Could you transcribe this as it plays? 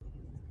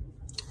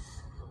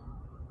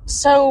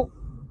So,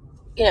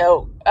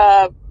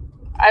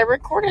 I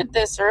recorded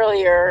this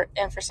earlier,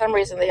 and for some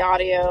reason the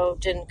audio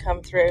didn't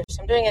come through,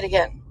 so I'm doing it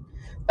again.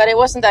 But it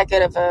wasn't that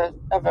good of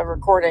a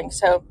recording,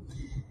 so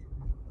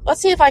let's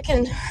see if I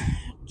can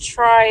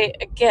try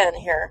again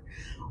here.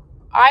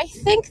 I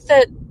think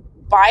that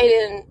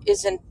Biden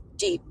is in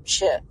deep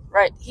shit,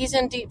 right? He's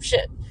in deep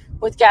shit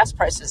with gas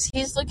prices.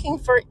 He's looking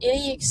for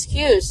any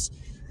excuse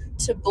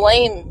to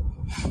blame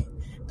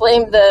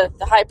the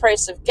high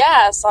price of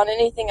gas on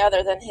anything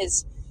other than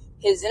his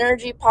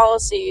energy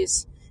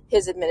policies,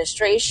 his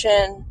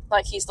administration.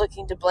 Like, he's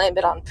looking to blame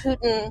it on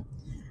Putin.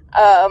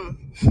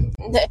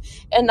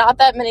 And not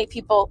that many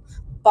people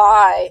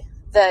buy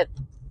that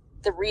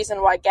the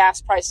reason why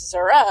gas prices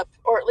are up,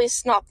 or at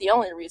least not the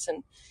only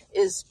reason,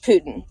 is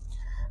Putin.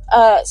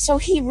 So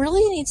he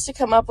really needs to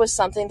come up with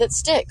something that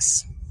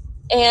sticks.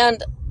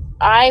 And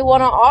I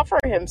want to offer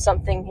him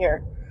something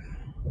here.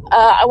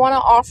 I want to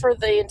offer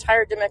the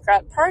entire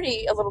Democrat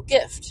Party a little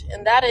gift,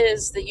 and that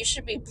is that you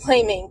should be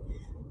blaming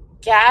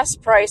gas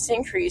price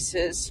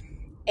increases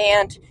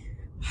and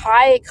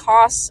high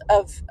costs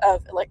of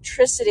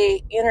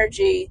electricity,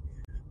 energy,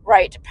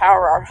 right, to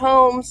power our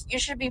homes. You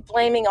should be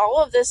blaming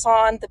all of this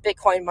on the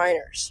Bitcoin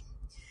miners.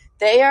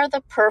 They are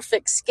the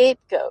perfect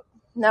scapegoat.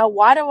 Now,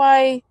 why do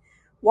I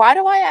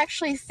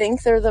actually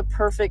think they're the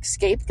perfect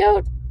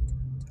scapegoat?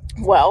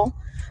 Well,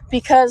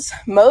 because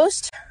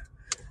most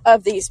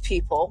of these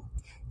people,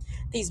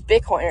 these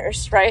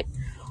Bitcoiners, right,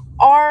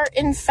 are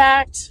in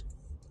fact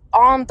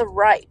on the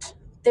right.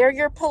 They're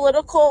your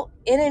political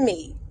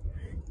enemy.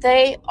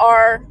 They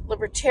are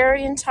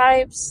libertarian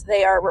types.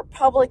 They are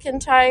Republican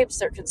types.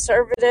 They're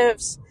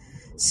conservatives.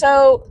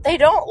 So they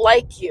don't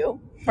like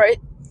you,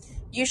 right?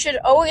 You should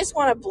always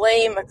want to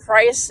blame a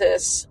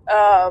crisis,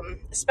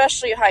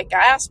 especially high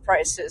gas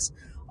prices,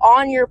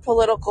 on your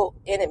political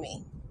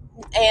enemy.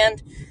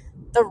 And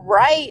the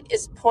right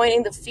is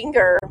pointing the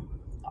finger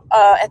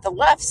at the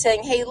left,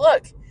 saying, hey,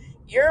 look,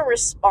 you're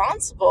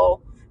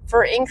responsible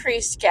for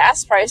increased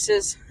gas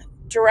prices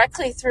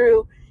directly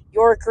through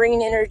your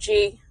green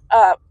energy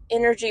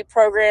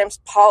programs,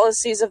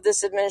 policies of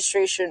this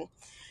administration.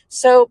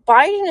 So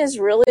Biden is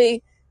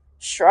really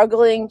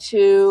struggling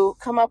to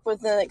come up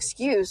with an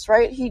excuse,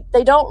 right?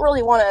 They don't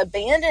really want to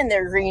abandon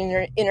their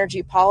green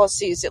energy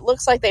policies. It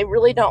looks like they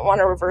really don't want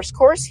to reverse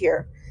course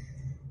here,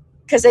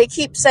 because they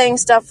keep saying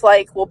stuff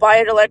like, we'll buy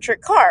an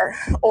electric car,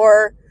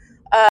 or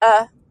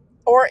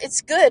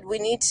it's good, we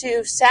need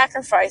to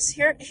sacrifice.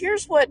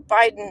 Here's what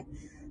Biden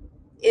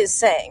is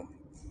saying.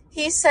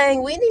 He's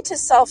saying we need to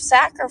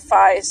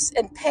self-sacrifice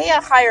and pay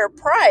a higher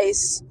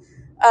price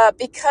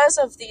because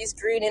of these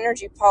green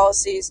energy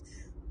policies,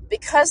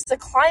 because the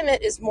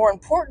climate is more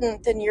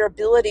important than your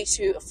ability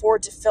to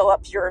afford to fill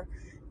up your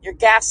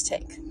gas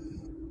tank.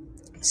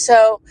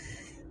 So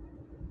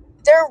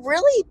they're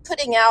really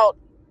putting out,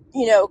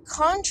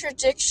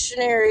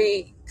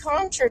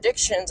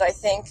 contradictions, I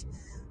think,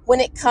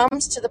 when it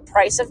comes to the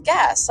price of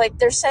gas. Like,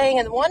 they're saying,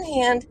 on the one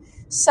hand,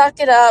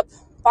 suck it up,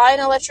 buy an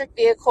electric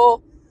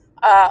vehicle.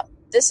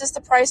 This is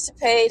the price to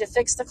pay to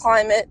fix the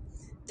climate.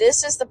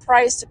 This is the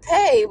price to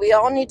pay. We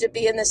all need to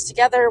be in this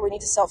together. We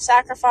need to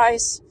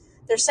self-sacrifice.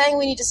 They're saying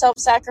we need to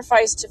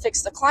self-sacrifice to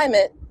fix the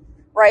climate,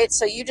 right?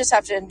 So you just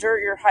have to endure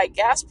your high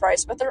gas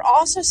price. But they're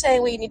also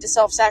saying we need to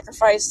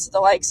self-sacrifice to the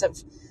likes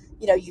of,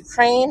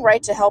 Ukraine,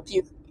 right, to help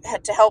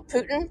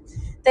Putin.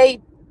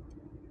 A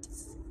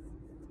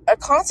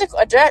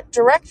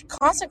direct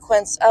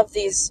consequence of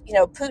these,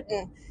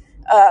 Putin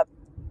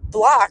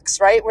blocks,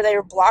 right, where they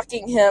were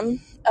blocking him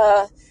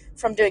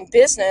from doing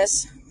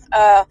business.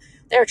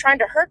 They were trying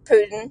to hurt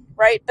Putin,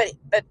 right?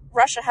 But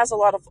Russia has a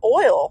lot of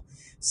oil,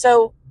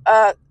 so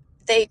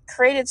they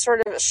created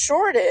sort of a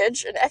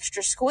shortage, an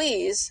extra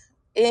squeeze,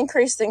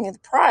 increasing the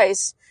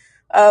price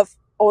of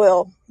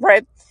oil,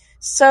 right?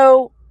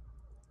 So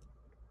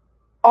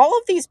all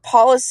of these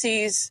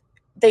policies,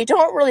 they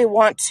don't really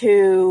want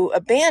to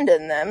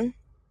abandon them,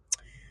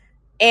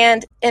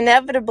 and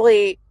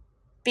inevitably,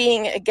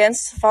 being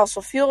against the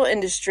fossil fuel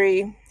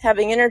industry,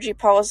 having energy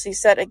policy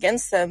set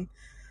against them,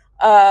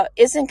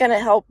 isn't going to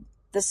help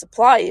the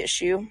supply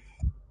issue.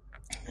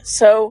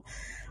 So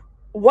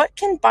what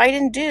can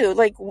Biden do?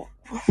 Like,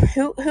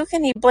 who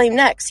can he blame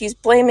next? He's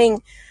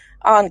blaming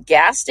on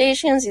gas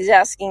stations. He's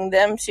asking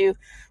them to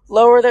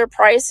lower their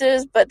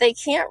prices, but they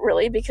can't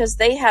really, because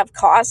they have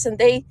costs, and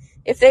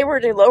if they were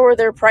to lower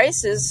their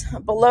prices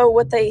below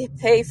what they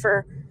pay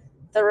for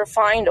the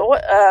refined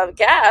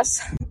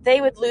gas,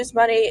 they would lose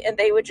money and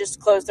they would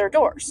just close their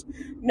doors.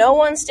 No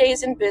one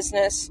stays in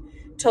business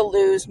to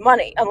lose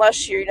money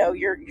unless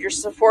you're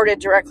supported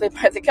directly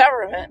by the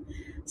government.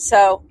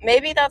 So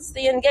maybe that's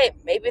the end game.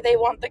 Maybe they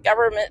want the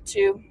government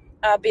to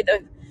be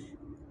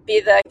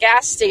the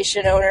gas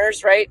station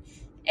owners, right?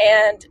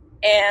 And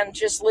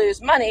just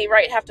lose money,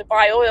 right? Have to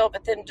buy oil,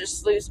 but then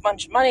just lose a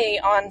bunch of money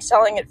on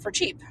selling it for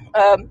cheap.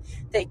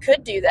 They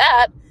could do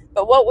that,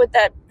 but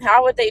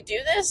how would they do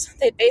this?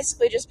 They'd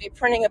basically just be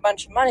printing a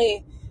bunch of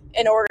money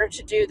in order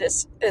to do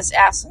this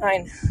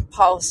asinine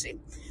policy.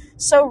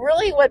 So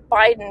really what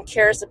Biden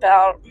cares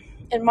about,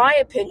 in my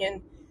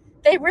opinion,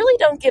 they really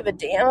don't give a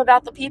damn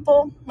about the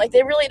people. Like,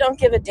 they really don't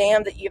give a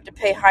damn that you have to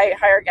pay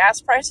higher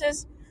gas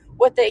prices.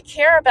 What they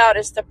care about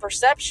is the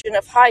perception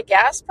of high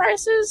gas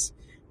prices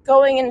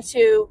going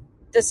into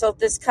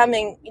this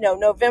coming,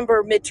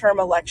 November midterm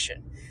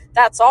election.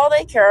 That's all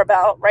they care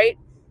about, right?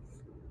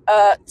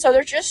 So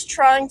they're just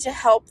trying to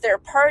help their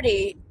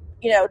party,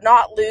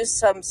 not lose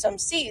some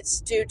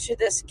seats due to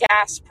this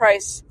gas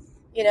price,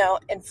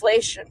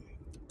 inflation.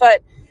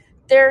 But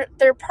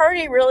their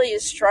party really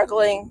is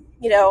struggling,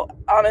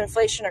 on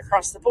inflation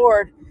across the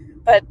board,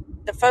 but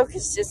the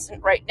focus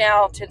isn't right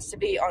now tends to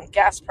be on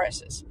gas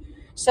prices.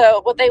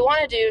 So what they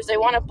want to do is they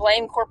want to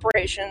blame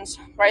corporations,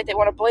 right? They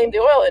want to blame the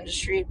oil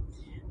industry,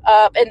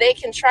 and they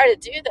can try to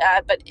do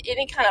that. But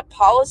any kind of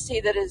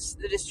policy that is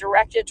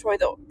directed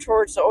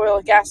towards the oil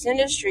and gas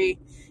industry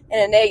in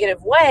a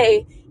negative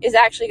way is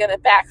actually going to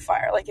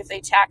backfire. Like if they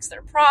tax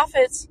their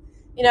profits,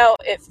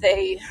 if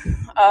they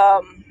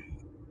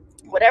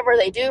whatever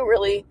they do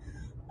really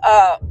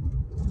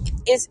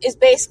is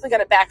basically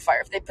going to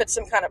backfire. If they put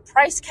some kind of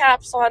price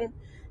caps on,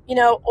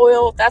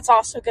 oil, that's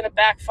also going to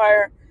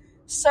backfire.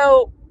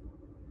 So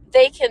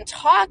they can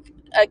talk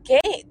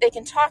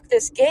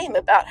this game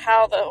about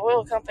how the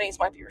oil companies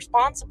might be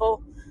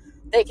responsible.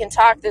 They can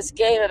talk this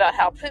game about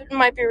how Putin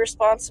might be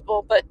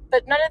responsible, but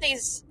none of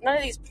these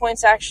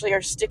points actually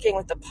are sticking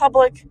with the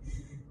public.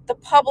 The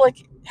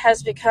public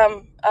has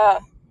become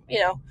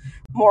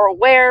more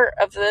aware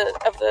of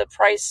the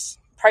price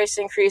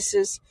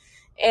increases,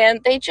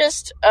 and they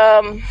just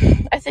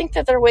I think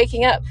that they're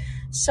waking up.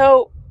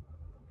 So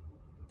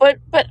but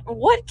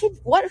what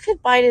could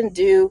Biden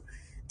do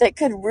that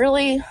could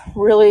really,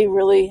 really,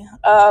 really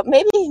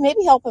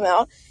maybe help him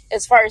out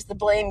as far as the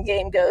blame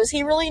game goes?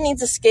 He really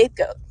needs a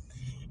scapegoat.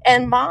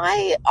 And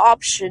my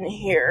option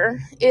here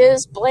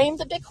is blame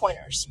the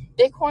Bitcoiners.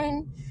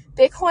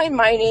 Bitcoin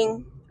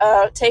mining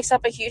takes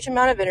up a huge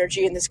amount of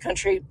energy in this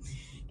country,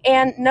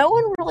 and no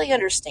one really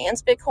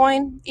understands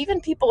Bitcoin.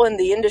 Even people in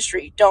the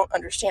industry don't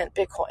understand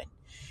Bitcoin.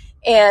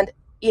 And,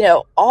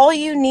 all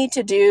you need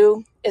to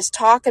do is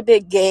talk a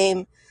big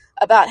game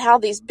about how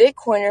these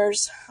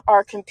Bitcoiners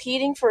are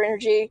competing for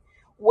energy,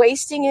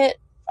 wasting it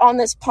on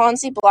this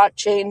Ponzi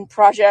blockchain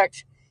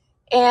project,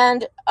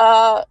 and,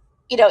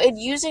 and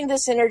using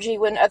this energy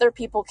when other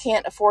people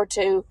can't afford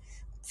to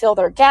fill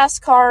their gas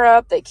car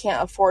up. They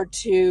can't afford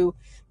to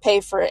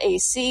pay for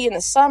AC in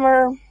the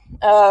summer.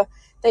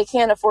 They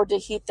can't afford to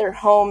heat their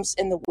homes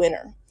in the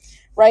winter.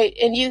 Right.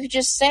 And you could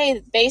just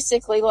say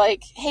basically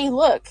like, hey,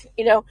 look,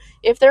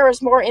 if there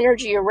was more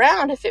energy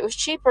around, if it was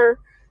cheaper,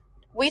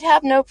 we'd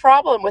have no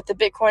problem with the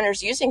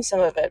Bitcoiners using some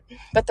of it.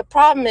 But the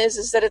problem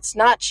is that it's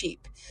not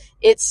cheap.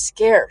 It's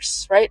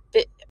scarce, right?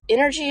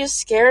 Energy is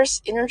scarce.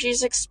 Energy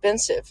is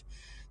expensive.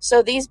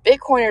 So these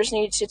Bitcoiners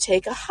need to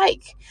take a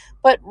hike.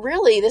 But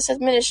really, this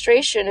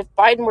administration, if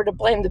Biden were to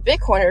blame the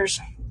Bitcoiners,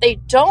 they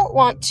don't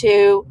want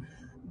to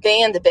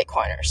ban the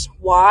Bitcoiners.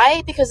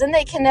 Why? Because then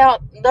they can now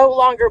no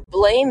longer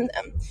blame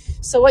them.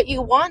 So what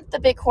you want the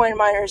Bitcoin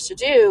miners to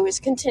do is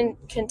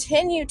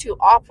continue to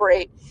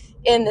operate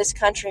in this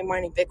country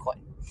mining Bitcoin.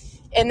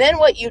 And then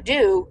what you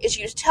do is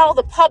you tell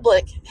the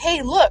public,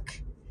 hey,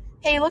 look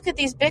at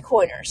these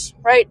Bitcoiners,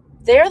 right?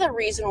 They're the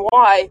reason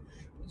why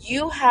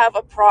you have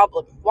a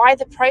problem, why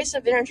the price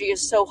of energy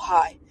is so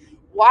high,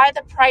 why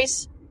the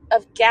price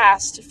of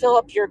gas to fill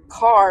up your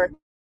car,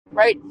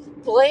 right?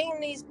 Blame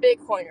these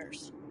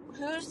Bitcoiners.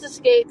 Who's the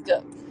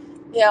scapegoat?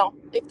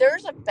 If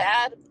there's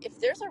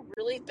a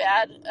really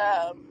bad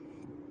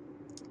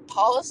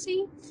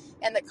policy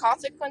and the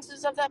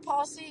consequences of that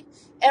policy,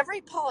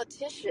 every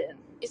politician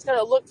is going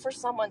to look for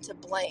someone to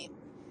blame.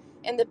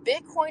 And the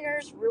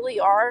Bitcoiners really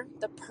are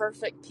the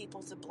perfect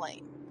people to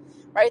blame,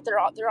 right? They're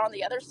on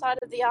the other side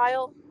of the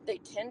aisle. They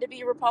tend to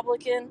be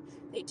Republican.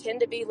 They tend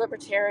to be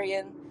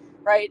Libertarian,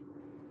 right?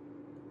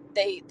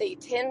 They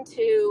tend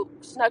to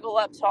snuggle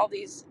up to all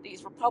these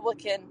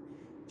Republican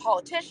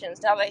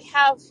politicians. Now, they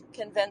have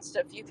convinced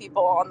a few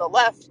people on the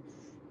left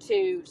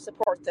to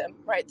support them,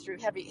 right, through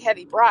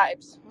heavy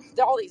bribes.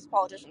 All these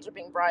politicians are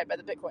being bribed by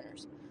the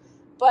Bitcoiners.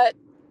 But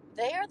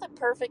they are the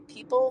perfect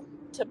people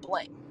to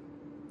blame.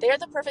 They're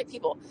the perfect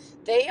people.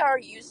 They are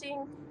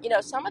using,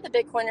 some of the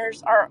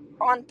Bitcoiners are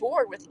on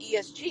board with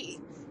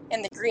ESG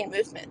and the green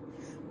movement.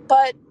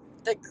 But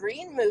the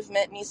green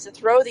movement needs to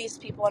throw these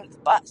people under the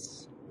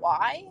bus.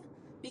 Why?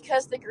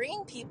 Because the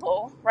green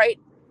people, right,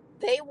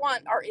 they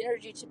want our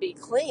energy to be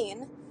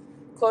clean,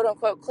 quote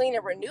unquote, clean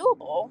and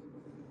renewable.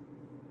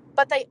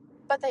 But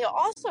they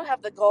also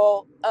have the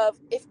goal of,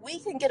 if we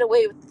can get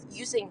away with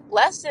using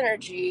less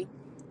energy,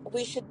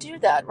 we should do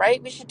that,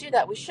 right? We should do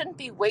that. We shouldn't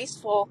be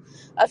wasteful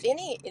of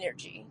any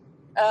energy.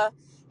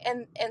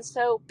 And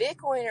so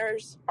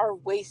Bitcoiners are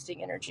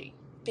wasting energy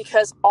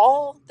because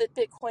all the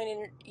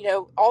Bitcoin,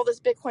 all this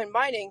Bitcoin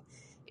mining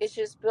is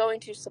just going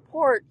to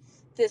support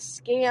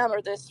this scam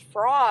or this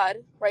fraud,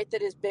 right,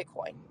 that is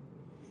Bitcoin.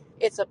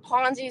 It's a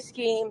Ponzi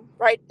scheme,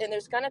 right? And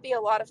there's going to be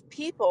a lot of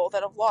people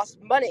that have lost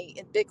money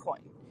in Bitcoin.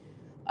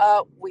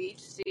 We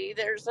see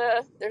there's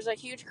a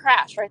huge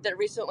crash, right, that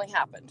recently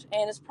happened,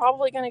 and it's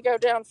probably going to go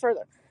down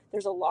further.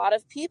 there's a lot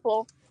of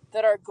people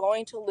that are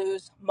going to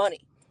lose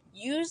money.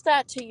 Use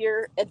that to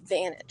your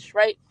advantage,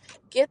 right?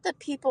 Get the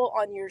people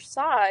on your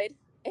side,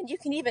 and you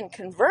can even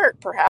convert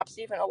perhaps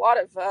even a lot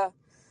of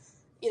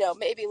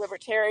maybe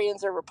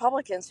libertarians or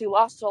Republicans who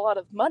lost a lot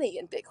of money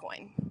in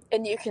Bitcoin.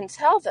 And you can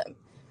tell them,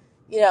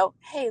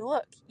 hey,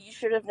 look, you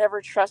should have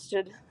never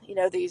trusted,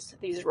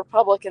 these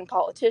Republican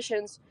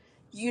politicians.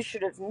 You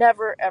should have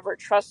never, ever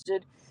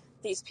trusted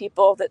these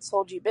people that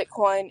sold you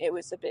Bitcoin. It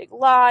was a big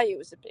lie. It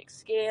was a big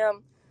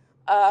scam.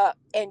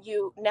 And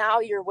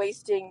you're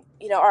wasting,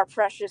 our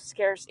precious,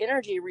 scarce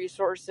energy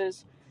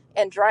resources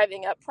and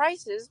driving up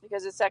prices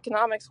because it's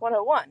economics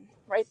 101,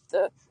 right?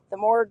 The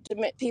more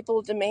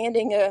people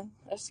demanding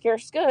a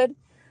scarce good,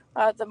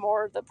 the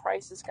more the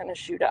price is going to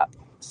shoot up.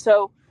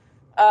 So,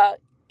 uh,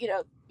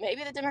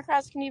 maybe the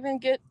Democrats can even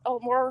get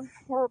more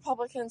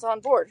Republicans on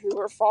board who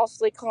were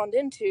falsely conned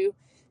into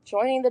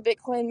joining the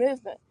Bitcoin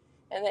movement,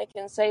 and they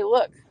can say,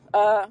 "Look,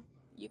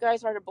 you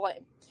guys are to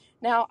blame."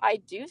 Now, I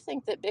do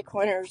think that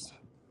Bitcoiners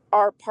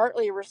are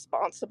partly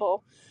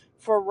responsible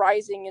for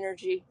rising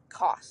energy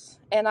costs,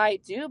 and I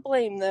do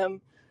blame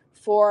them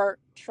for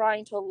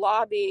trying to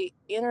lobby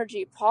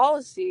energy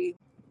policy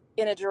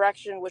in a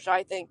direction which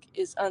I think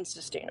is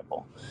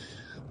unsustainable.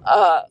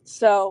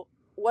 So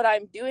what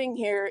I'm doing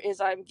here is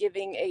I'm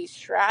giving a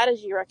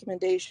strategy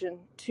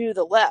recommendation to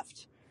the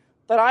left,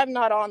 but I'm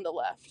not on the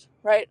left,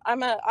 right?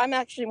 I'm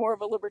actually more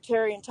of a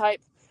libertarian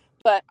type,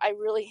 but I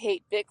really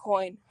hate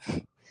Bitcoin,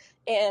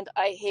 and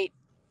I hate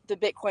the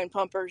Bitcoin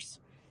pumpers,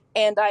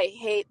 and I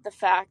hate the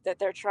fact that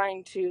they're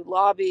trying to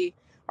lobby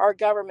our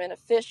government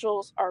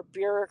officials, our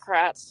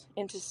bureaucrats,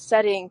 into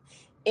setting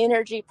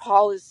energy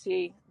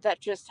policy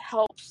that just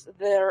helps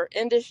their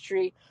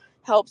industry,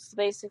 helps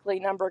basically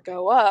number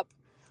go up,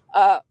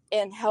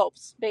 and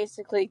helps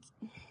basically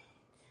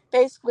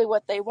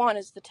what they want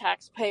is the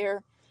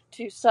taxpayer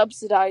to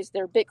subsidize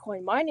their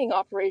Bitcoin mining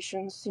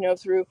operations,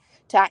 through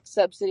tax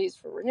subsidies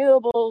for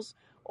renewables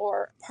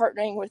or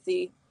partnering with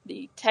the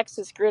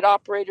Texas grid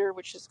operator,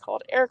 which is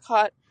called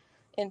ERCOT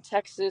in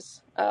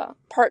Texas,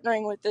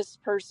 partnering with this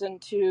person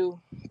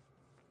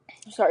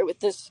with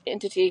this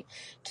entity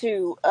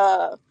to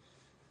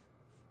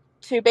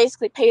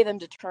basically pay them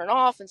to turn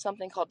off and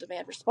something called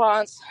demand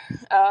response.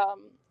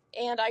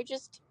 And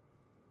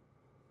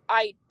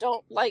I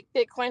don't like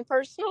Bitcoin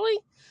personally.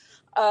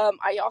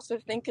 I also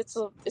think it's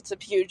a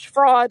huge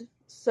fraud.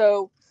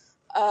 So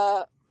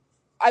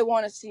I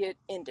want to see it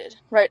ended,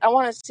 right? I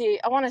want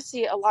to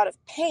see a lot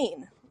of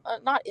pain,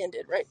 not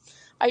ended, right?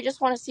 I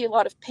just want to see a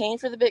lot of pain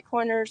for the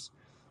Bitcoiners.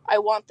 I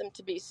want them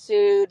to be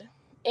sued,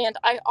 and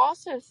I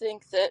also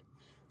think that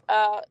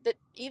that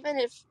even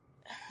if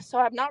so,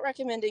 I'm not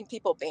recommending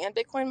people ban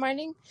Bitcoin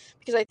mining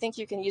because I think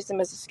you can use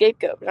them as a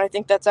scapegoat, and I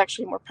think that's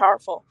actually more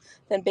powerful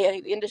than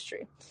banning the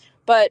industry.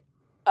 But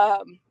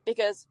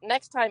because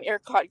next time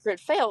ERCOT grid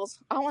fails,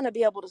 I want to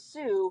be able to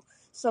sue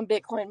some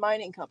Bitcoin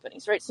mining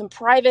companies, right? Some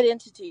private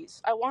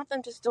entities. I want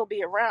them to still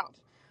be around.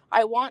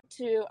 I want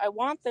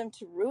them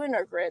to ruin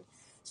our grid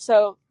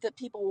so that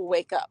people will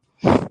wake up.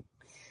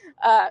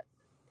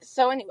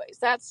 So anyways,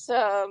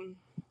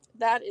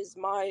 that is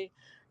my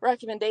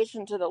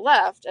recommendation to the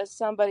left as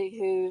somebody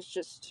who's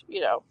just,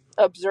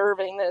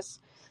 observing this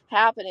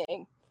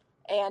happening,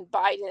 and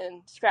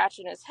Biden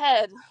scratching his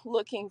head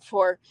looking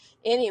for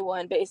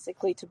anyone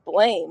basically to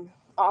blame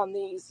on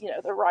these,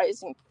 the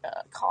rising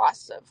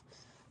costs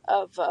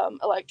of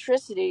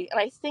electricity. And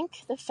I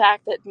think the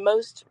fact that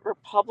most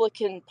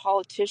Republican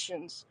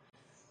politicians,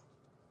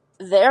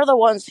 they're the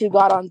ones who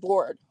got on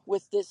board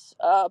with this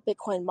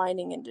Bitcoin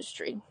mining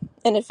industry.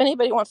 And if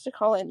anybody wants to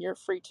call in, you're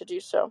free to do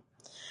so.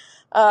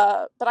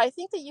 But I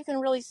think that you can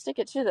really stick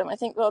it to them. I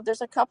think, well,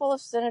 there's a couple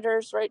of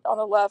senators right on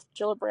the left,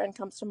 Gillibrand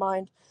comes to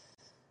mind,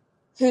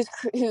 who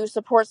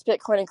supports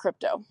Bitcoin and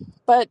crypto.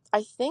 But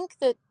I think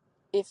that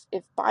if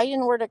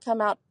Biden were to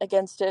come out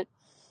against it,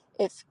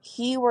 if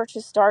he were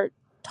to start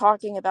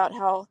talking about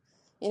how,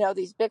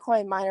 these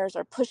Bitcoin miners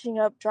are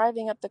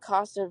driving up the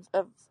cost of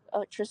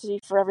electricity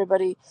for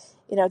everybody,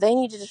 they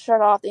need to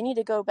shut off, they need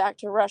to go back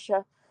to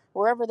Russia,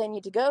 wherever they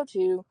need to go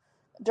to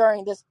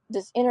during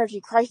this energy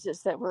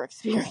crisis that we're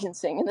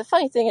experiencing. And the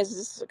funny thing is,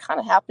 this is kind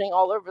of happening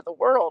all over the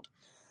world.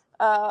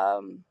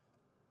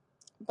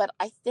 But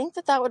I think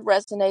that would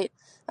resonate.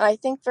 And I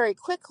think very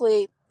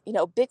quickly,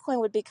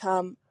 Bitcoin would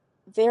become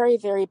very,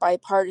 very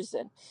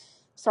bipartisan.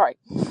 Sorry,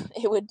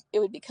 it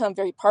would become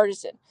very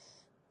partisan.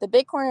 The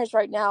Bitcoiners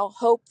right now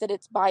hope that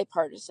it's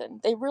bipartisan.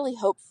 They really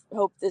hope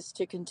this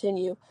to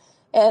continue.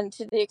 And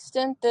to the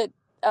extent that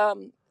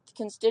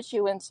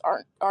constituents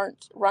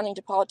aren't running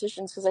to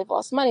politicians because they've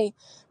lost money,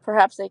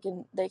 perhaps they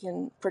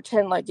can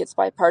pretend like it's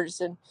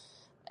bipartisan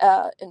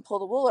and pull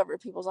the wool over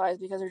people's eyes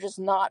because they're just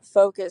not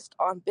focused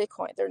on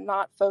Bitcoin. They're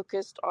not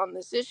focused on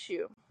this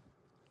issue.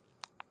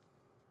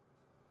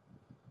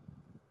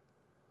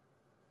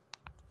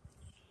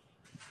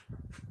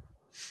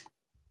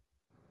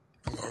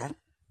 Hello.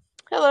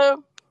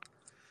 Hello.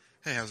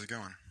 Hey, how's it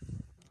going?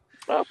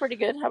 Oh, pretty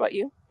good. How about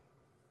you?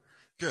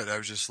 Good. I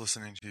was just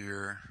listening to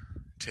your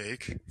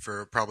take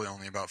for probably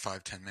only about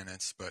 5-10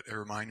 minutes, but it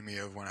reminded me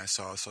of when I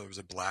saw, so there was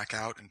a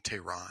blackout in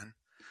Tehran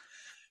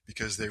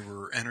because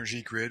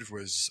energy grid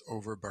was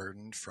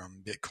overburdened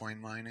from Bitcoin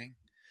mining.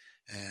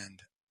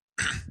 And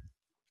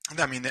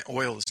I mean, the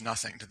oil is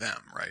nothing to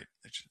them, right?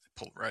 They just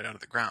pull it right out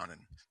of the ground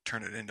and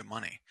turn it into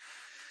money.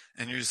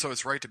 And so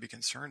it's right to be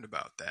concerned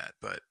about that,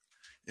 but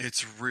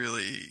it's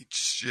really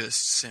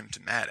just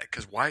symptomatic.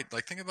 Because why?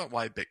 Like, think about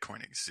why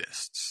Bitcoin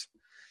exists.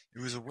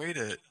 It was a way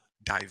to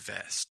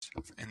divest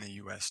in the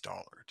U.S.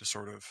 dollar, to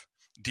sort of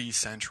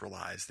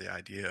decentralize the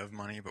idea of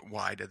money. But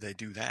why did they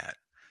do that?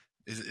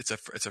 It's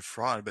a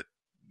fraud, but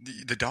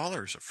the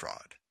dollar is a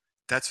fraud.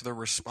 They're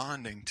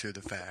responding to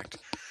the fact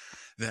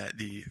that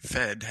the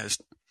Fed has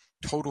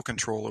total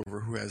control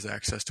over who has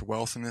access to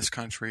wealth in this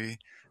country.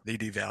 They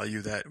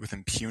devalue that with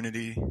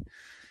impunity.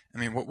 I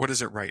mean, what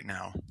is it right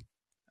now?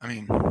 I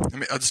mean,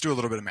 I'll just do a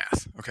little bit of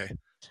math. Okay.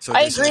 So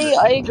I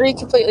agree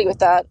completely with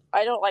that.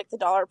 I don't like the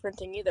dollar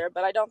printing either,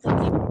 but I don't think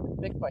even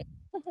Bitcoin.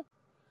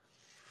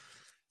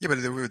 Yeah,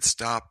 but they would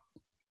stop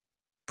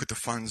with the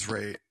funds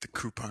rate, the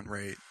coupon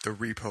rate, the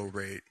repo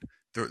rate,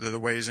 the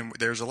ways in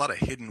there's a lot of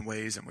hidden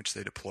ways in which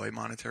they deploy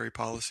monetary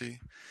policy,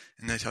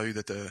 and they tell you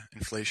that the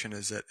inflation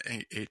is at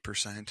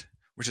 8%,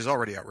 which is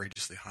already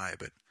outrageously high.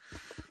 But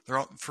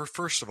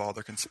first of all,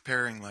 they're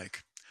comparing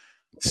like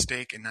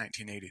steak in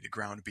 1980 to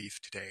ground beef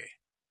today,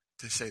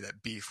 to say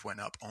that beef went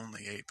up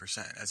only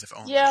 8%, as if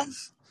only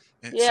is.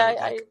 And Yeah,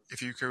 so, like,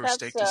 if you go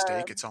steak to that's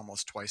steak, it's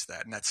almost twice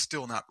that, and that's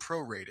still not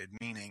prorated,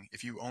 meaning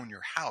if you own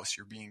your house,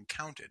 you're being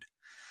counted.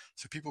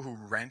 So people who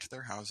rent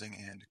their housing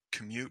and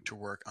commute to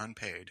work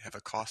unpaid have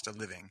a cost of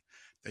living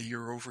that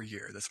year over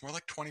year that's more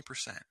like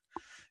 20%.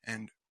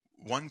 And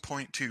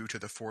 1.2 to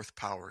the fourth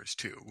power is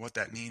 2. What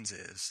that means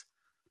is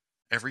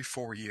every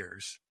 4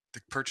 years,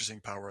 the purchasing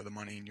power of the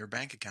money in your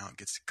bank account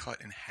gets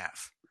cut in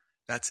half.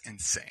 That's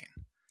insane.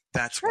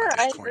 That's sure.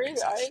 why Bitcoin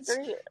exists. I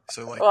agree.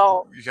 So, like,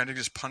 well, you got to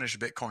just punish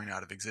Bitcoin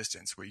out of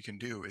existence. What you can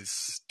do is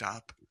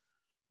stop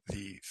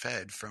the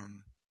Fed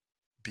from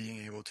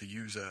being able to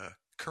use a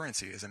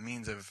currency as a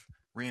means of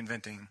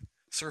reinventing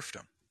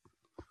serfdom.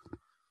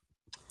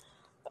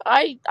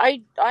 I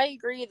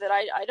agree that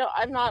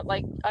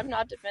I'm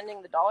not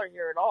defending the dollar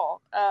here at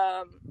all.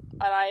 And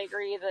I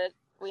agree that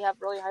we have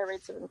really high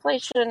rates of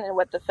inflation, and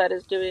what the Fed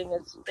is doing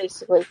is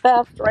basically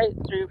theft, right,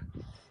 through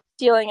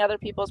stealing other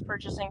people's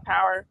purchasing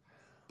power.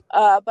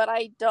 But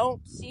I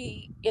don't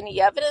see any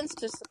evidence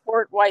to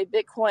support why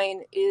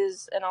Bitcoin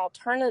is an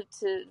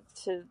alternative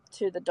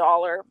to the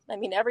dollar. I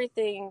mean,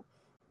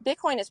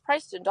 Bitcoin is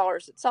priced in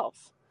dollars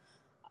itself.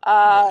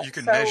 Well, you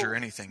can measure So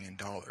anything in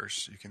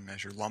dollars. You can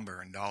measure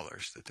lumber in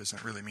dollars. That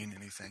doesn't really mean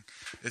anything.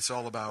 It's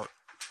all about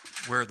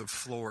where the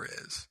floor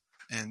is.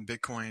 And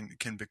Bitcoin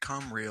can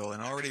become real,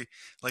 and already,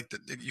 like,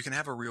 you can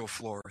have a real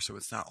floor, so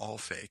it's not all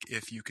fake.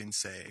 If you can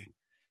say,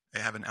 they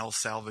have an El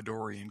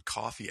Salvadorian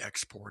coffee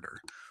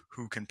exporter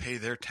who can pay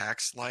their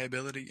tax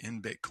liability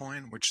in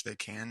Bitcoin, which they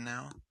can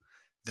now,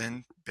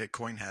 then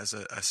Bitcoin has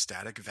a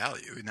static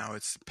value. Now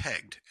it's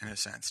pegged, in a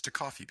sense, to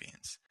coffee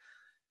beans.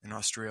 In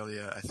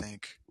Australia, I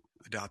think,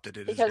 adopted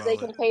it because as well.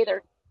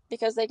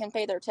 Because they can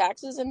pay their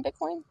taxes in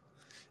Bitcoin.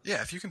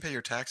 Yeah, if you can pay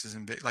your taxes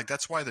in Bitcoin, like,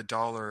 that's why the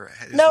dollar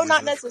is No, the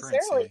not reserve necessarily,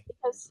 currency.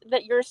 because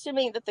that you're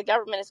assuming that the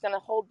government is going to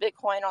hold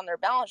Bitcoin on their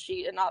balance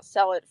sheet and not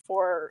sell it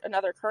for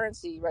another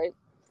currency, right?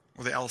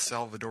 Well, the El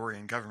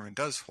Salvadorian government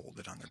does hold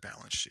it on their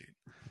balance sheet.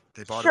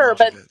 They bought a Sure,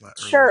 bunch of but it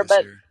earlier sure, this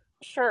but year.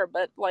 sure,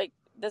 but like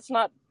that's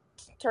not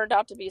turned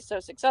out to be so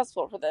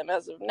successful for them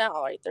as of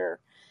now. Right?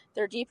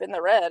 They're deep in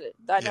the red.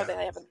 I know Yeah.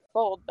 they haven't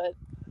sold, but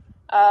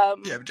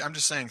Yeah, I'm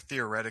just saying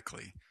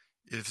theoretically,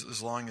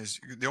 as long as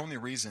the only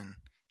reason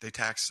they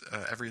tax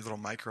every little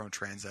micro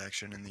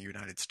transaction in the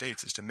United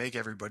States is to make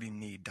everybody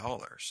need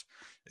dollars.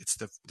 It's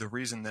the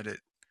reason that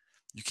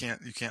you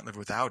can't live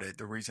without it.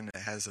 The reason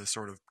it has a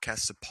sort of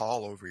casts a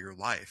pall over your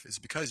life is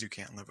because you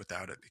can't live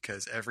without it,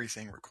 because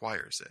everything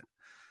requires it.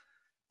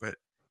 But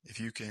if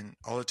you can,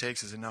 all it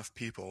takes is enough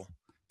people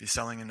be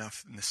selling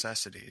enough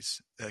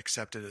necessities that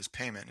accept it as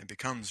payment, and it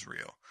becomes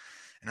real.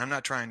 And I'm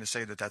not trying to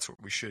say that that's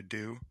what we should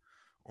do,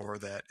 or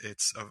that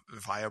it's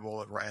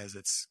viable as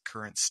its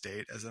current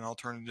state as an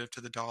alternative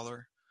to the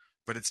dollar,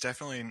 but it's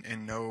definitely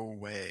in no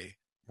way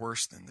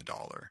worse than the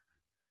dollar,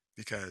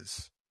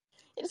 because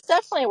it's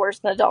definitely worse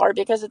than a dollar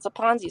because it's a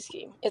Ponzi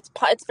scheme. It's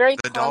very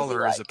the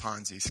dollar is a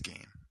Ponzi-like. Ponzi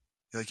scheme.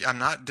 Like, I'm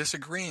not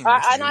disagreeing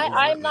with you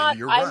overtly.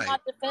 You're right.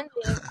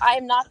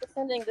 I'm not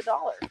defending the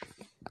dollar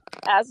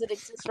as it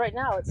exists right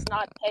now. It's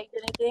not pegged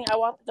to anything. I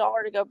want the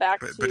dollar to go back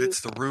But to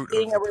it's the root of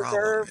being a the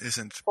problem, reserve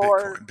isn't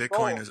for Bitcoin. Bitcoin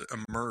gold. has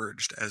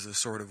emerged as a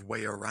sort of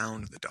way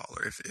around the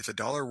dollar. If the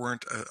dollar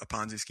weren't a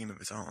Ponzi scheme of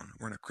its own,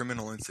 weren't a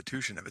criminal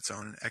institution of its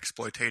own, and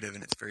exploitative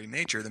in its very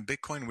nature, then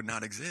Bitcoin would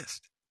not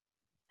exist.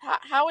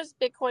 How is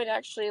Bitcoin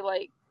actually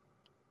like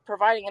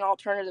providing an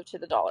alternative to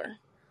the dollar?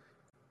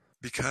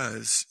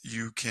 Because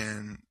you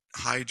can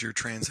hide your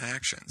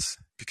transactions,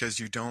 because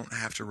you don't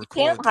have to You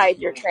can't record them. hide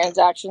your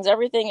transactions.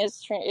 Everything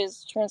is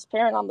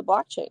transparent on the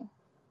blockchain.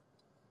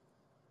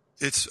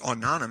 It's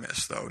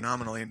anonymous, though,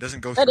 nominally. It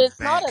doesn't go But through it's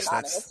not banks.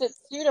 anonymous.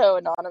 It's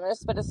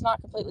pseudo-anonymous, but it's not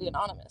completely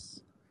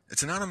anonymous.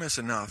 It's anonymous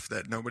enough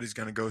that nobody's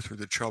going to go through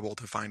the trouble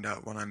to find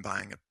out when I'm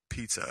buying a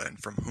pizza and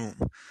from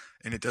whom.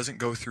 And it doesn't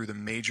go through the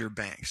major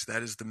banks.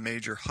 That is the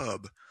major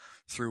hub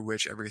through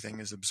which everything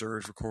is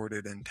observed,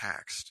 recorded, and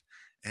taxed.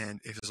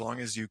 And as long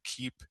as you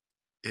keep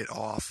it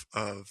off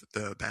of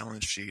the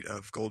balance sheet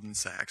of Goldman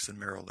Sachs and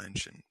Merrill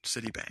Lynch and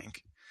Citibank,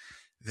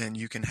 then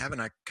you can have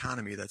an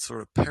economy that's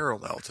sort of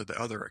parallel to the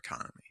other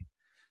economy,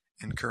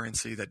 and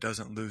currency that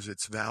doesn't lose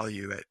its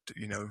value at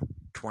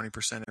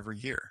 20% every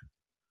year.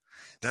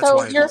 That's So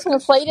why you're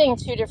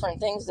conflating two different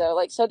things, though.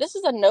 Like, so this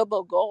is a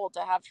noble goal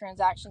to have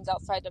transactions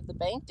outside of the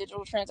bank,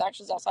 digital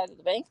transactions outside of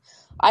the bank.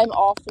 I'm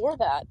all for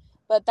that.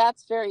 But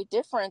that's very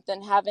different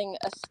than having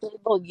a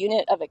stable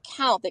unit of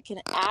account that can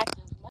act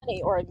as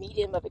money or a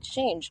medium of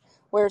exchange,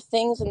 where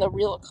things in the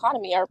real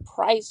economy are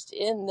priced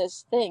in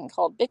this thing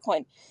called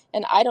Bitcoin.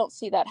 And I don't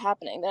see that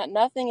happening. That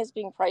nothing is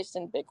being priced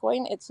in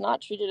Bitcoin. It's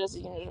not treated as a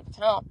unit of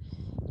account.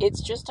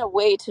 It's just a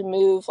way to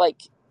move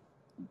like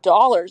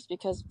dollars,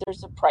 because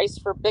there's a price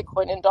for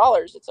Bitcoin in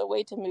dollars. It's a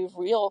way to move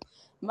real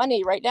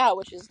money right now,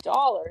 which is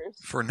dollars.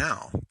 for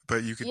now,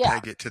 but you could Yeah.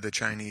 peg it to the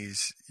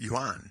Chinese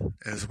yuan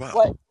as well.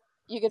 What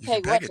you could You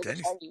peg could what peg to it to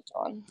the Chinese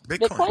on?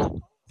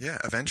 Bitcoin. Yeah,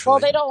 eventually.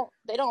 Well,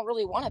 they don't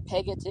really want to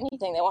peg it to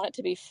anything. They want it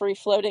to be free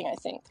floating, I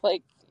think.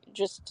 Like,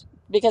 just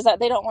because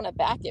they don't want to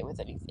back it with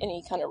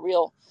any kind of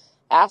real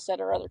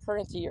asset or other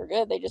currency or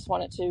good. They just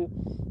want it to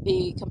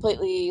be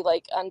completely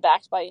like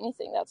unbacked by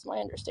anything. That's my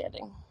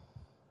understanding.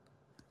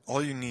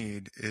 All you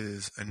need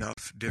is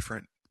enough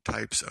different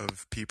types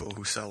of people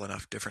who sell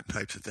enough different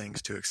types of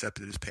things to accept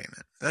it as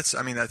payment.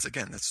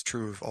 That's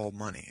true of all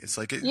money. It's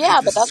like but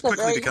that's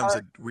quickly becomes a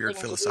hard weird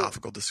thing to do.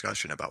 philosophical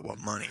discussion about what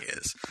money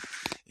is.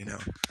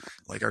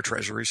 Like our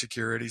treasury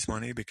securities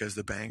money, because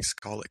the banks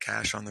call it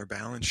cash on their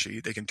balance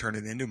sheet. They can turn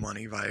it into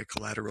money via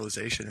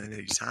collateralization at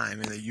any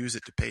time, and they use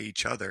it to pay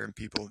each other. And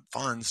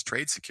funds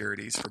trade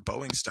securities for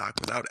Boeing stock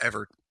without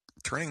ever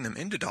turning them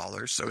into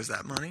dollars. So is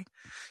that money?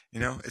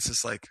 It's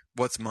just like,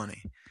 what's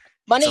money?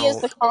 Money is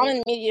the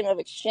common medium of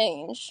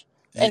exchange,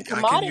 and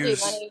commodity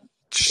money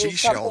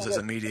seashells as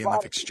a medium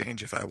of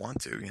exchange if I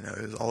want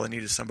to. All I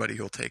need is somebody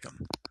who'll take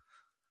them.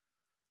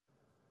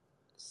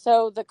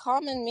 So the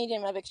common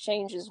medium of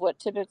exchange is what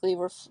typically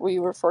we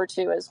refer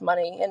to as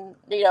money. And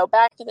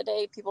back in the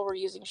day, people were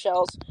using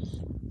shells,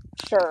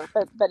 sure,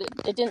 but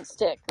it didn't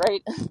stick,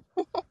 right?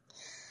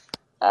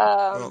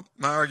 Well,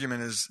 my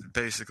argument is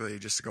basically,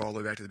 just to go all the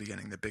way back to the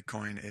beginning, that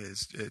Bitcoin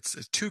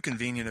it's too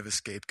convenient of a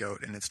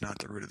scapegoat, and it's not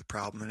the root of the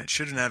problem, and it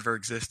should have never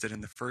existed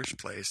in the first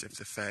place if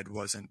the Fed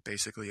wasn't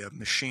basically a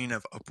machine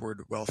of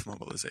upward wealth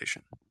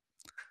mobilization.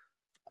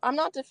 I'm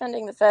not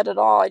defending the Fed at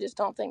all. I just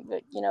don't think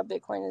that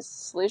Bitcoin is the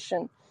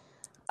solution.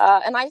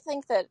 And I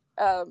think that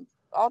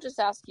I'll just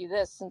ask you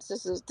this, since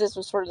this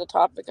was sort of the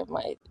topic of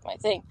my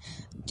thing.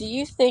 Do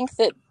you think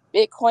that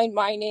Bitcoin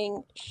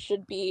mining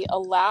should be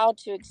allowed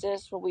to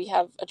exist when we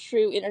have a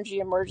true energy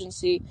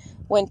emergency,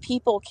 when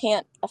people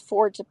can't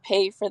afford to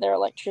pay for their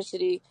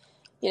electricity,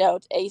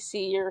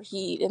 AC or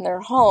heat in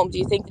their home? Do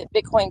you think that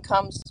Bitcoin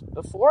comes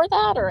before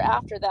that or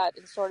after that?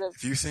 And sort of,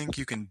 if you think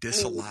you can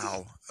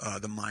disallow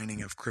the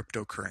mining of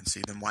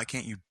cryptocurrency, then why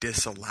can't you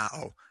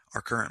disallow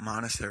our current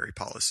monetary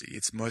policy?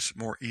 It's much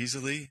more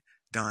easily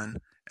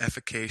done,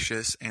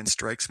 efficacious, and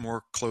strikes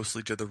more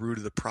closely to the root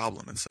of the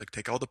problem. It's like,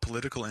 take all the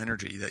political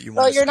energy that you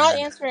want to spend. Well, you're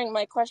not answering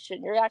my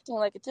question. You're acting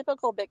like a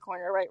typical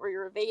Bitcoiner, right, where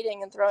you're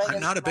evading and throwing. I'm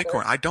not a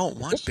Bitcoiner. I don't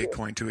want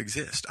Bitcoin to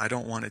exist. I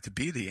don't want it to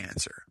be the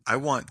answer. I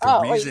want the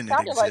reason it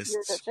exists. Like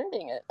you're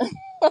defending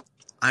it.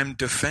 I'm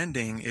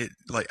defending it.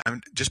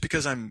 Just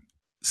because I'm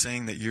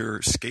saying that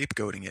you're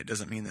scapegoating it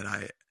doesn't mean that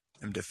I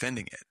am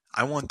defending it.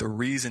 I want the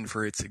reason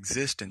for its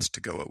existence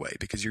to go away,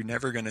 because you're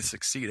never going to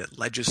succeed at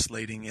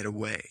legislating it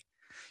away.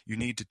 You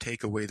need to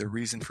take away the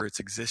reason for its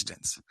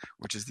existence,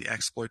 which is the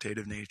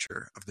exploitative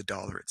nature of the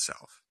dollar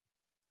itself.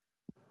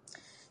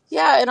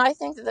 Yeah, and I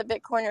think that the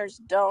Bitcoiners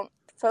don't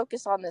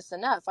focus on this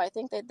enough. I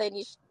think that they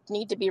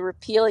need to be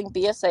repealing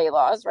BSA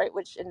laws, right,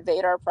 which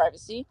invade our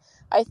privacy.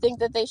 I think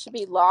that they should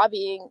be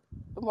lobbying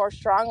more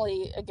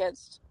strongly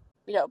against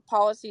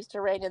policies to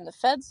rein in the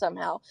Fed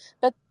somehow.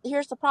 But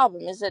here's the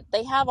problem, is that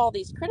they have all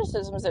these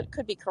criticisms that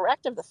could be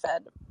correct of the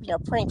Fed,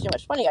 printing too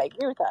much money. I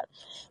agree with that.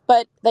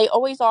 But they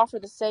always offer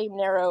the same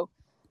narrow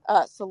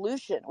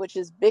solution, which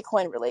is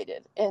Bitcoin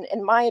related. And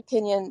in my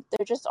opinion,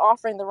 they're just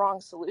offering the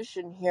wrong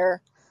solution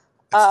here.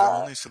 It's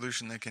the only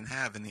solution they can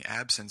have in the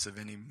absence of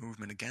any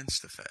movement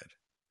against the Fed.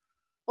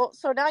 Well,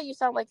 so now you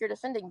sound like you're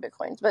defending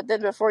Bitcoin, but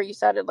then before you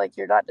sounded like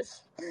you're not.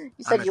 You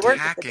said I'm you weren't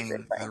defending Bitcoin.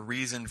 I'm attacking the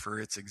reason for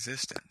its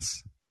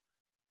existence.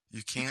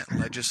 You can't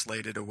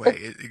legislate it away.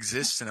 It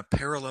exists in a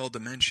parallel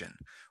dimension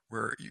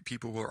where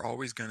people are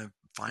always going to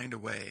find a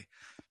way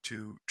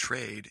to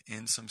trade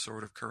in some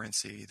sort of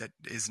currency that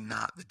is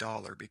not the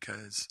dollar,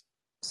 because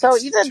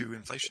it's too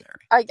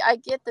inflationary. I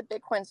get that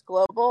Bitcoin's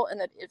global,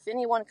 and that if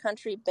any one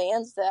country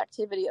bans the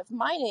activity of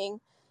mining,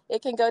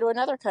 it can go to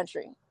another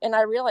country, and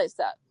I realize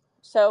that.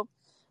 So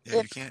Yeah,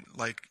 you If can't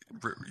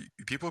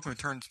people can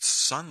turn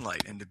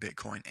sunlight into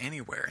Bitcoin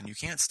anywhere, and you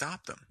can't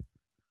stop them.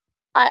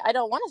 I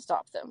don't want to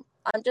stop them.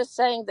 I'm just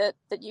saying that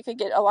you could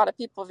get a lot of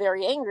people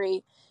very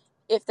angry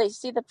if they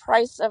see the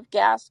price of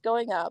gas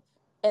going up,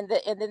 and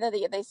then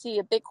they see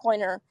a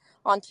Bitcoiner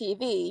on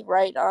TV,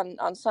 right,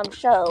 on some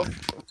show,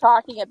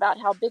 talking about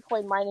how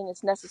Bitcoin mining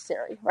is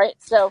necessary, right?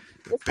 So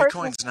But this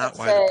person is Bitcoin's going not to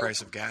why the say,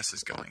 price of gas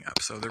is going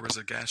up. So there was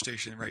a gas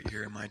station right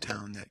here in my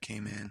town that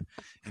came in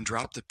and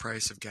dropped the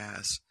price of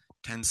gas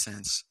 10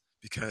 cents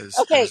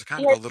because there okay, was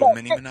kind of here, a little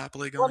mini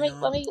monopoly let going me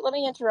let on. me let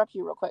me interrupt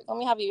you real quick. Let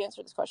me have you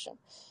answer this question.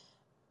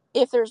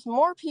 If there's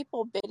more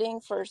people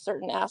bidding for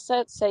certain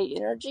assets, say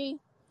energy,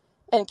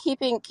 and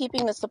keeping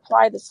the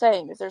supply the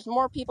same, if there's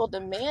more people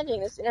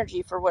demanding this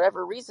energy for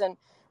whatever reason,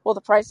 will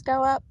the price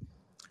go up?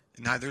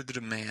 Neither the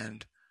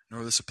demand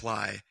nor the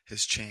supply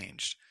has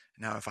changed.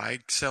 Now, if I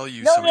sell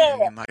you No, no, no,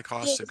 something no. and my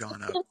The costs have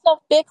gone up, existence of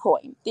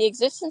Bitcoin, the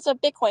existence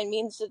of Bitcoin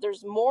means that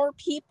there's more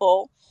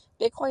people,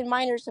 Bitcoin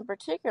miners in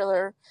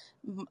particular,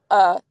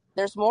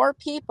 there's more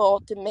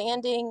people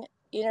demanding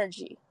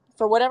energy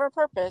for whatever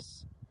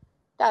purpose.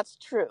 That's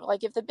true.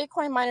 Like if the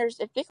Bitcoin miners,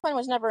 if Bitcoin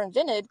was never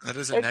invented, that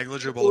is a there'd just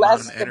be negligible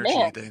amount of less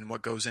energy demand. than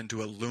what goes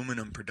into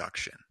aluminum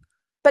production.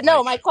 But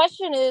no, my Like,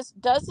 question is,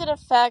 does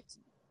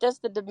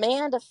the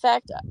demand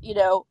affect,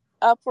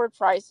 upward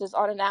prices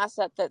on an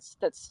asset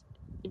that's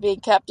being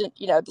kept in,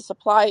 the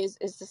supply is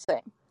the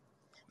same.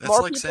 that's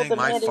More like people saying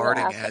my demanding the farting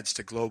asset. adds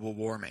to global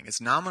warming.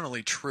 It's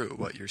nominally true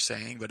what you're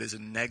saying, but is a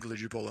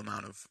negligible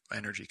amount of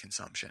energy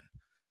consumption.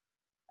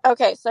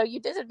 Okay, so you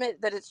did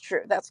admit that it's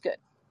true. That's good.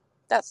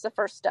 That's the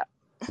first step.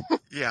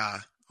 Yeah,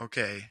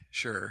 okay,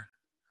 sure.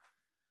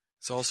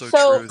 It's also So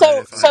true that so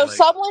if I so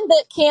like, someone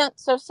that can't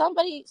so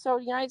somebody so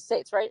the United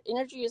States, right?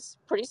 Energy is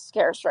pretty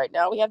scarce right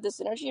now. We have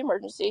this energy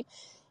emergency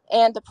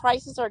and the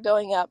prices are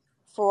going up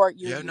for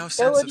you your have no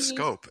sense of utilities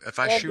scope. If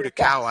I and shoot your a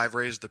cow, gas. I've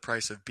raised the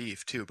price of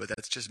beef too, but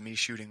that's just me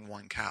shooting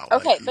one cow.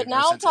 Like, Okay, you but have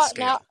no sense of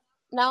scale.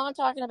 now I'm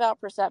talking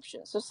about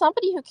perception. So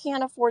somebody who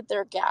can't afford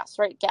their gas,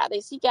 right?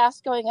 They see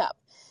gas going up,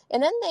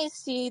 and then they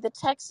see the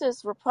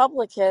Texas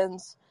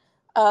Republicans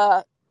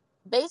uh,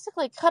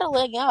 basically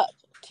cuddling up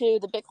to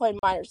the Bitcoin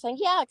miners, saying,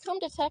 "Yeah, come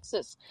to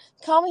Texas,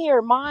 come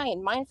here,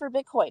 mine for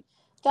Bitcoin."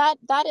 That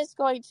is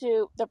going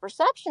to the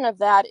perception of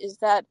that is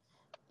that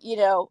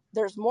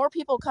there's more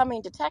people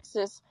coming to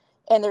Texas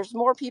and there's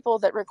more people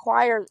that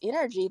require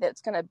energy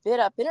that's going to bid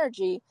up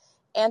energy.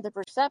 And the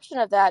perception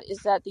of that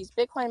is that these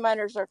Bitcoin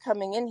miners are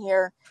coming in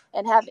here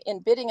and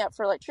bidding up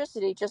for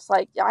electricity, just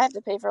like I have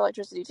to pay for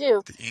electricity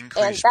too. The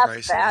And increased that's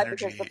price of bad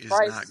because energy the is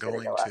price not is going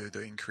to go going up. to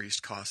the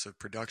increased cost of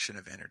production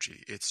of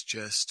energy. It's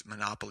just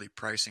monopoly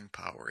pricing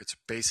power. It's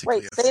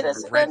basically Wait, a say form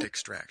this of rent again.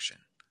 extraction.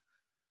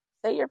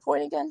 Say your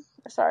point again.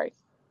 Sorry.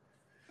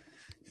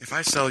 If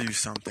I sell you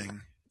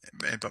something,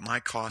 but my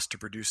cost to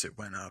produce it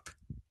went up,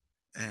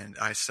 and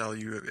I sell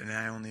you and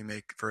I only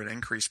make for an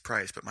increased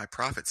price, but my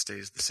profit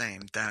stays the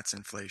same, that's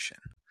inflation.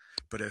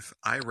 But if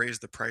I raise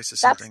the price of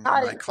That's something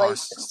and not my inflation.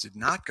 costs did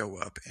not go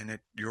up and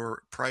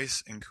your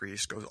price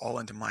increase goes all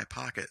into my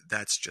pocket,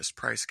 that's just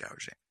price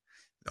gouging.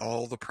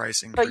 All the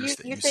price So increase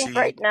that you you think see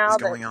right is now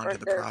that going on or to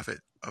the the profit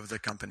of the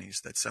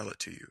companies that sell it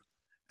to you.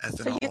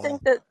 so Ethanol.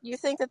 you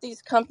think that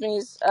these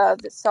companies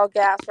that sell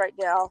gas right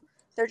now,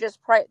 they're just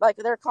like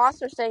their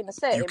costs are staying the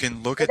You same.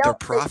 can look They at their don't.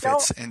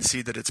 profits and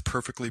see that it's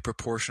perfectly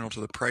proportional to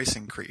the price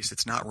increase.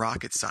 It's not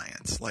rocket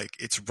science. Like,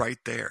 it's right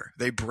there.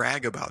 They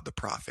brag about the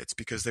profits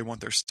because they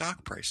want their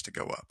stock price to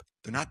go up.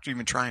 They're not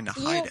even trying to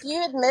hide it. Do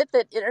you admit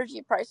that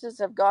energy prices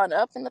have gone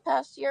up in the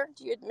past year?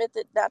 Do you admit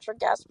that natural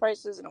gas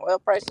prices and oil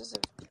prices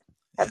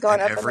have gone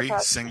And up in the every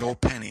past single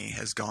penny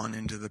has gone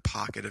into the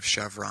pocket of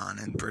Chevron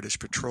and British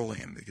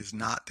Petroleum. It is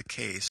not the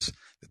case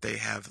that they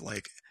have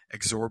like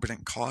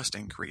exorbitant cost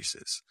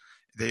increases.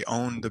 They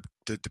own the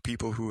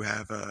people who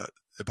have the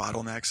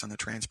bottlenecks on the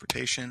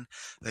transportation.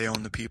 They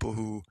own the people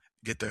who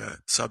get the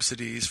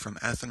subsidies from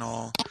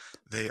ethanol.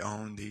 They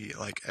own the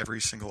like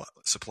every single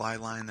supply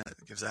line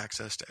that gives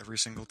access to every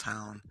single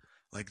town.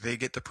 Like, they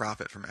get the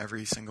profit from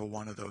every single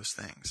one of those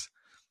things.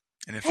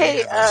 And if they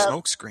Hey, have a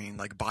smokescreen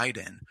like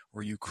Biden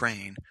or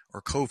Ukraine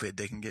or COVID,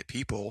 they can get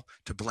people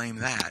to blame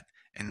that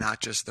and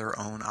not just their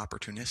own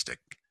opportunistic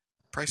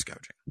price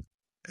gouging.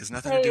 It has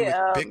nothing to do hey, with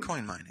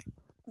Bitcoin mining.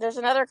 there's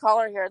another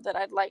caller here that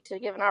I'd like to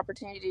give an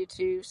opportunity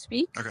to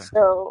speak, Okay,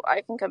 so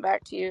I can come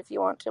back to you if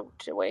you want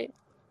to wait.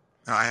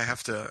 I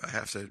have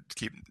to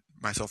keep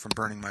myself from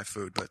burning my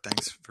food. But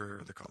thanks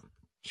for the call.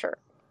 Sure.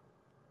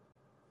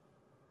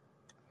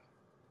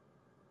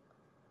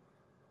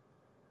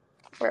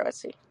 Where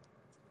was he?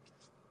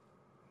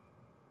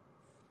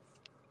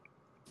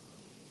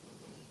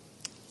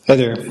 Hi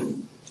there.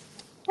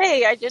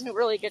 Hey, I didn't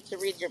really get to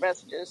read your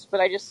messages, but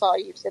I just saw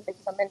you said they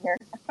come in here.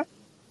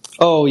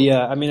 Oh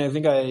yeah, I mean, I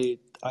think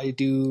I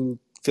do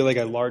feel like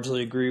I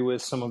largely agree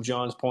with some of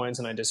John's points,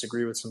 and I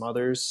disagree with some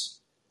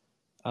others.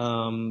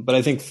 But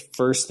I think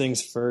first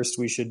things first,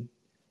 we should.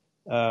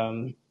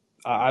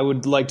 I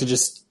would like to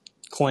just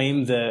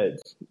claim that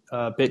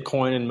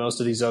Bitcoin and most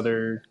of these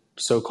other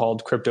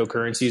so-called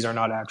cryptocurrencies are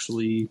not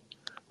actually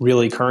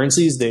really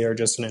currencies. They are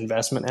just an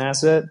investment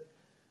asset.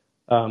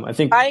 I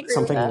think I agree with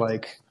something that.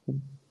 like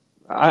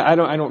I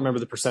don't remember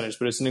the percentage,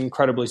 but it's an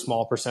incredibly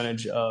small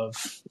percentage of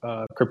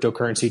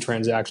cryptocurrency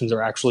transactions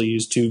are actually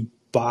used to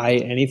buy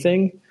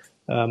anything.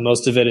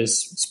 Most of it is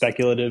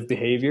speculative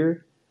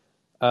behavior.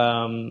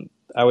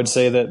 I would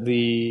say that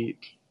the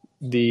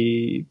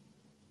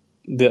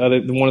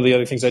other one of the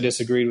other things I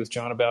disagreed with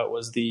John about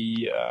was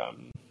the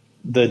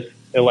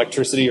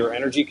electricity or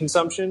energy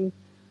consumption.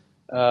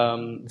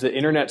 The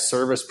internet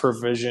service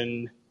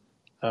provision,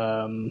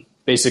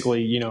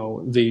 basically,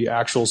 the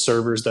actual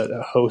servers that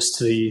host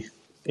the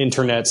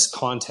internet's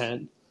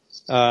content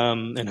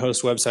and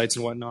host websites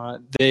and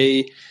whatnot,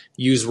 they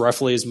use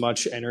roughly as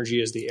much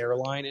energy as the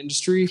airline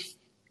industry,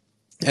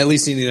 at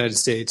least in the United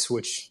States,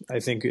 which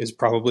I think is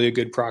probably a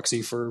good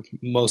proxy for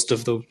most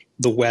of the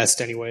West,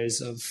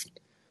 anyways.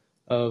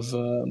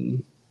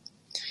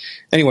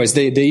 Anyways,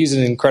 they use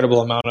an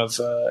incredible amount of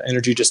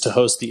energy just to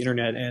host the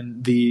internet,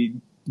 and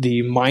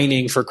the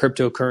mining for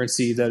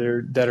cryptocurrency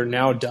that are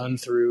now done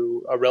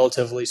through a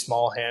relatively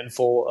small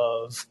handful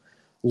of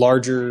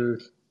larger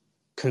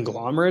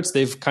conglomerates.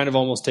 They've kind of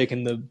almost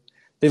taken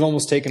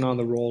on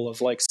the role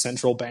of like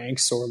central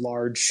banks or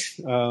large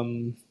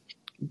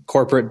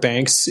corporate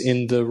banks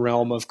in the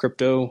realm of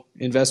crypto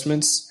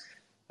investments.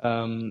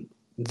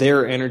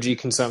 Their energy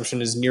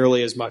consumption is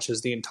nearly as much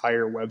as the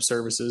entire web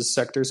services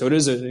sector. So it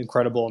is an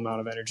incredible amount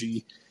of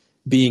energy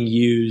being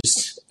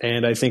used.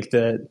 And I think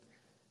that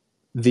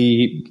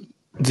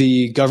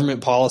the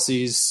government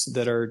policies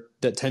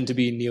that tend to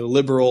be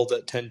neoliberal,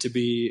 that tend to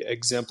be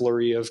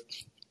exemplary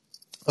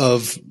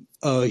of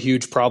a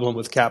huge problem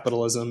with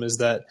capitalism, is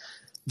that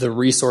the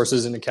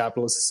resources in a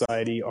capitalist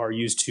society are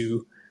used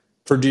to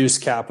produce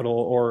capital,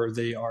 or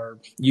they are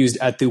used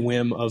at the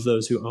whim of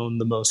those who own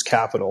the most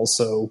capital.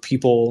 So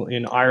people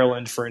in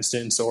Ireland, for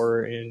instance,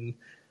 or in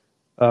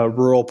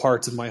rural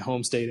parts of my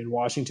home state in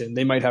Washington,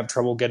 they might have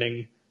trouble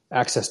getting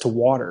access to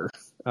water.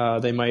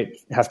 They might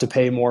have to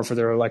pay more for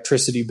their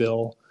electricity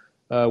bill,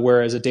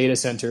 whereas a data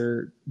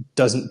center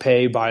doesn't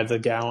pay by the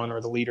gallon or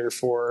the liter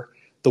for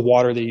the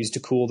water they use to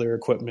cool their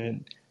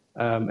equipment.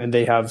 And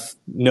they have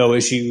no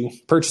issue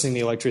purchasing the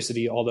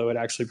electricity, although it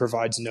actually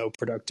provides no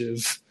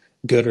productive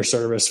good or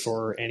service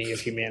for any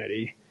of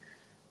humanity.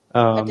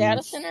 A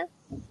data center?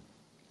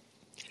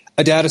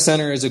 A data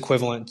center is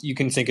equivalent. You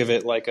can think of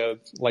it like a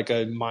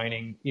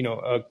mining,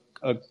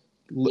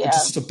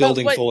 just a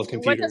building full of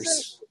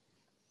computers.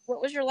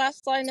 What was your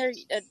last line there?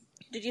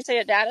 Did you say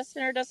a data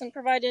center doesn't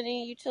provide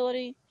any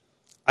utility?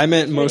 I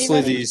meant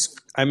mostly these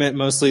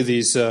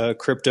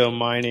crypto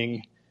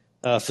mining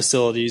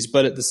facilities,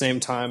 but at the same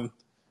time,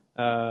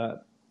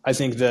 I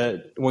think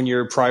that when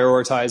you're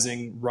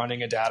prioritizing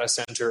running a data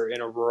center in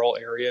a rural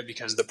area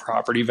because the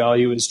property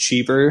value is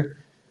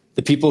cheaper,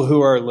 the people who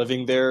are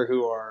living there,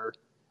 who are,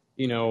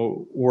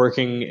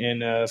 working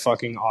in a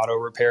fucking auto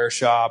repair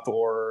shop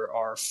or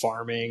are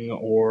farming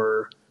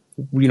or,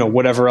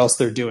 whatever else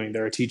they're doing,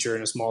 they're a teacher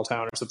in a small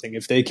town or something.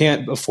 If they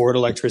can't afford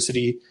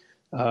electricity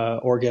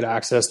or get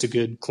access to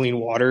good, clean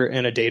water,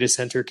 and a data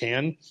center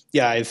can,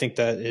 yeah, I think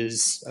that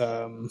is,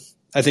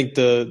 I think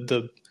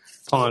the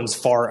cons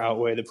far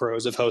outweigh the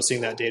pros of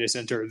hosting that data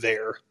center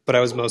there. But I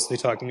was mostly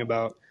talking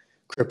about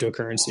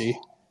cryptocurrency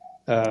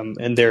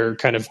and their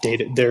kind of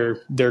their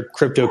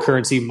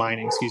cryptocurrency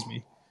mining. Excuse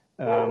me.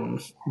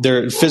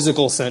 Their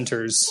physical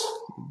centers,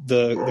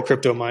 the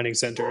crypto mining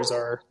centers,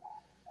 are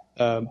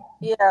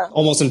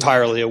almost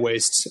entirely a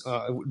waste,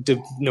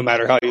 no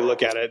matter how you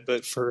look at it.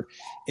 But for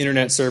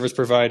internet service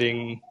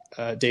providing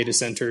data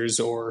centers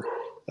or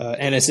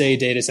NSA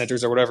data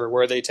centers or whatever,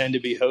 where they tend to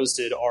be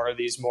hosted are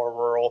these more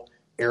rural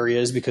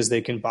areas because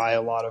they can buy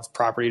a lot of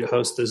property to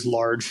host this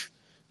large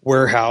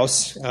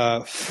warehouse.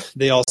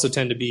 They also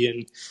tend to be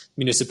in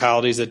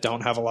municipalities that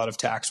don't have a lot of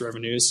tax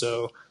revenues.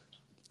 So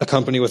a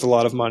company with a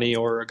lot of money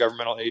or a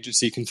governmental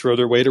agency can throw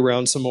their weight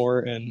around some more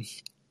and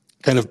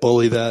kind of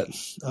bully that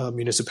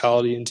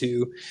municipality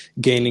into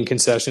gaining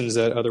concessions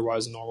that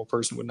otherwise a normal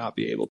person would not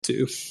be able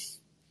to.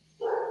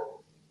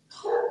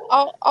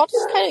 I'll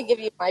just kind of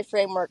give you my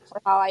framework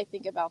for how I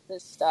think about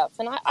this stuff.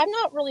 And I'm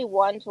not really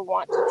one to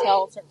want to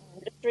tell a certain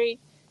industry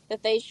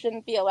that they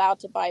shouldn't be allowed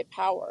to buy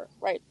power,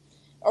 right?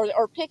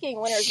 Or picking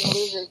winners and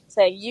losers,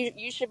 saying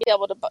you should be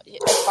able to buy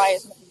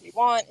as much as you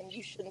want and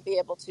you shouldn't be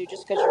able to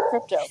just because you're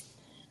crypto.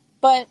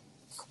 But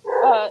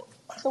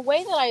the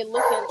way that I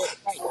look at it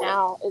right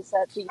now is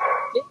that the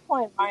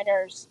Bitcoin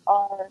miners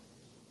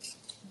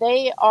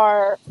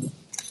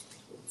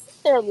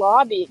their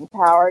lobbying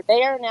power.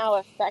 They are now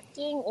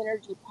affecting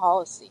energy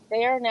policy.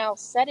 They are now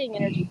setting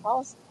energy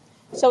policy.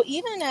 So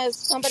even as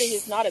somebody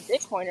who's not a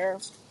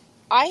Bitcoiner,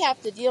 I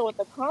have to deal with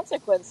the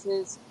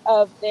consequences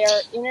of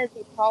their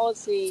energy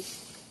policy,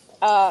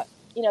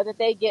 that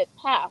they get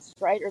passed,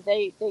 right? Or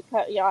they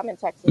cut. I'm in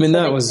Texas. I mean,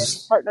 they're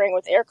partnering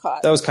with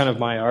ERCOT. That was kind of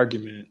my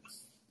argument.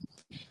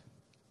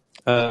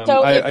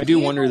 I do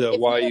wonder, though,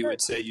 why you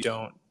would say you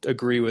don't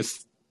agree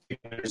with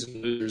winners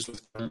and losers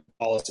with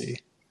policy.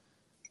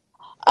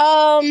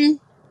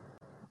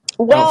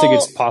 I don't think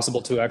it's Well,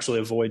 possible to actually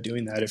avoid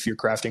doing that if you're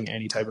crafting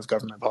any type of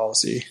government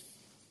policy.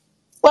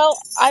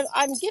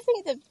 I'm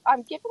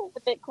giving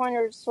the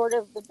Bitcoiners sort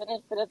of the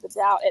benefit of the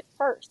doubt at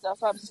first.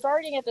 So I'm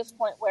starting at this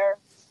point where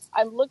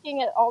I'm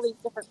looking at all these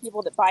different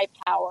people that buy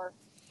power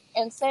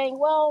and saying,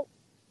 well,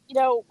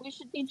 we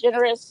should be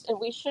generous and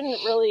we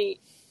shouldn't really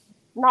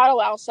not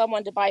allow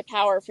someone to buy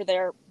power for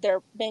their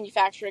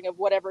manufacturing of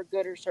whatever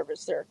good or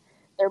service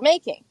they're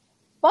making.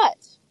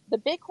 But the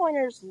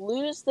Bitcoiners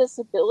lose this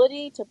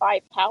ability to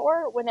buy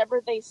power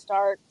whenever they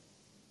start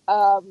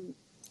um,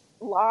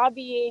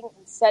 lobbying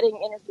and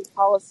setting energy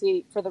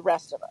policy for the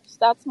rest of us.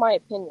 That's my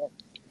opinion.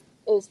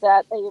 Is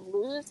that they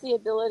lose the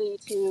ability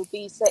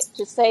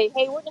to say,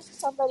 hey, we're just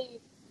somebody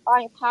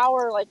buying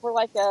power, like we're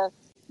like a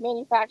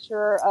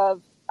manufacturer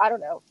of, I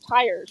don't know,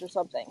 tires or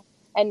something.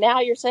 And now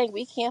you're saying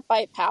we can't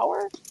buy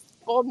power?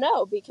 Well,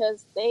 no,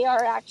 because they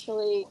are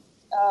actually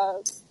uh,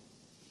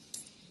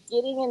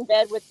 getting in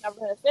bed with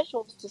government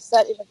officials to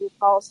set energy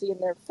policy in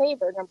their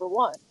favor, number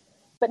one.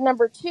 But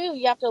number two,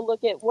 you have to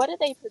look at what are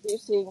they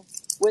producing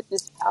with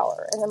this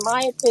power. And in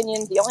my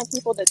opinion, the only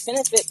people that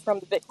benefit from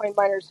the Bitcoin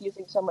miners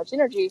using so much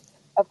energy,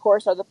 of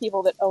course, are the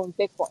people that own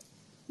Bitcoin.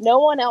 No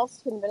one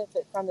else can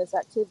benefit from this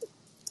activity.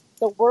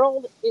 The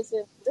world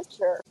isn't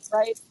richer,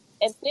 right?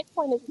 And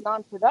Bitcoin is a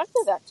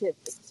non-productive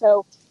activity.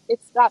 So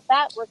it's got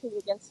that working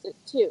against it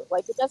too.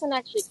 Like it doesn't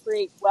actually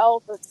create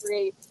wealth or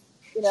create,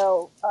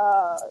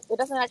 it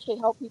doesn't actually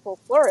help people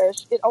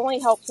flourish. It only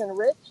helps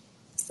enrich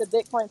the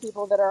Bitcoin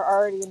people that are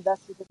already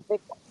invested in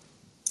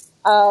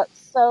Bitcoin.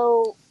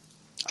 So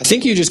I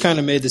think you just kind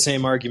of made the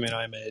same argument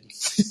I made.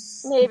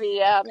 maybe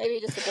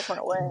just a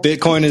different way.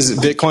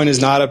 Bitcoin is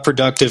not a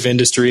productive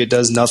industry. It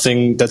does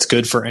nothing that's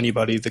good for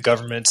anybody. The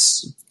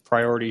government's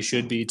priority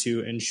should be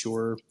to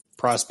ensure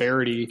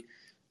prosperity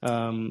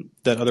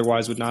that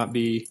otherwise would not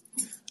be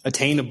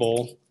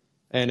attainable.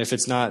 And if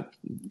it's not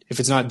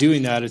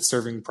doing that, it's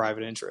serving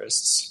private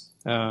interests.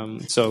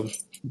 So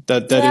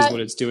that is Yeah,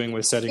 what it's doing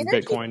with setting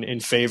energy. Bitcoin in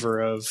favor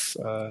of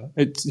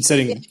it's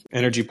setting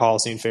energy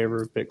policy in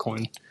favor of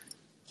Bitcoin.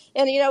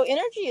 And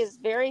energy is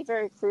very,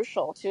 very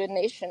crucial to a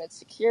nation, its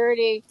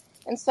security.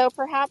 And so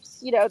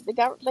perhaps,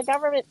 the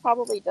government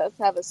probably does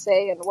have a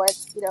say in what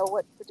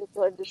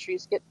particular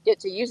industries get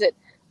to use it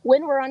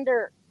when we're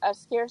under a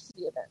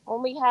scarcity event,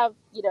 when we have,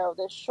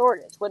 this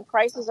shortage, when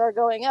prices are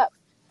going up.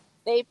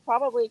 They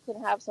probably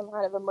can have some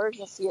kind of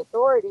emergency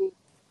authority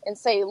and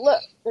say,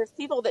 look, there's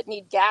people that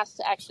need gas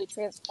to actually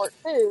transport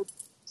food.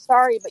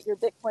 Sorry, but your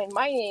Bitcoin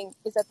mining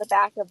is at the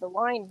back of the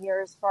line here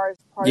as far as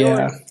Yeah.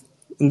 priority.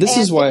 And this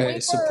And is why I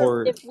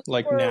support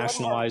like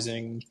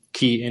nationalizing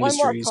key one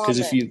more industries because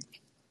comment,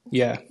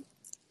 yeah,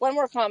 one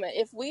more comment.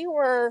 If we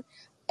were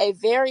a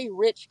very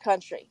rich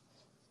country,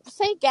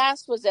 say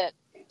gas was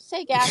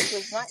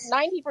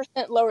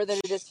 90% lower than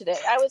it is today,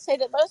 I would say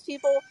that most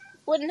people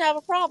wouldn't have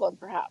a problem,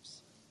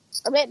 perhaps.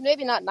 Or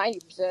maybe not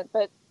 90%,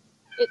 but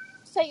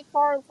say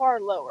far, far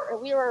lower.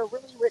 And we were a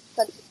really rich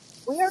country.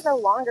 We are no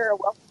longer a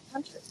wealthy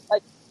country.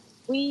 Like,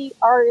 we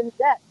are in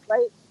debt,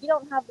 right? We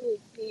don't have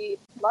the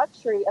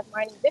luxury of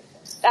mining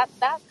Bitcoin. That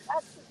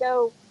should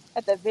go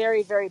at the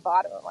very, very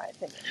bottom, in my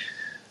opinion.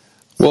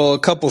 Well, a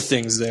couple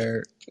things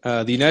there.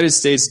 The United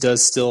States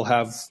does still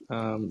have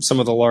some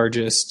of the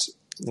largest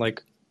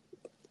like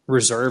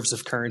reserves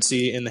of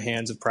currency in the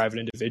hands of private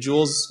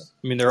individuals.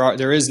 I mean,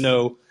 there is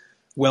no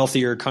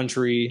wealthier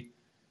country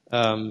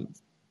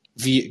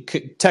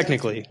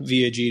technically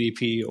via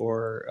GDP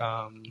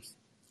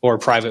or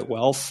private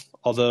wealth.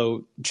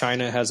 Although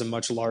China has a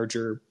much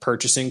larger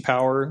purchasing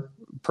power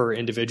per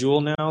individual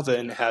now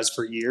than it has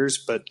for years,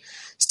 but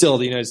still,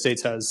 the United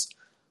States has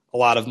a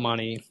lot of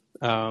money.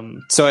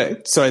 So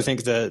I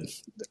think that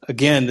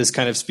again, this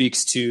kind of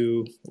speaks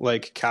to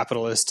like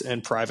capitalist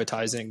and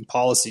privatizing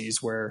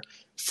policies, where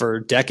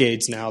for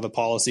decades now the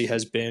policy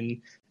has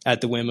been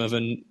at the whim of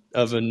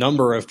a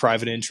number of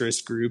private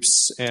interest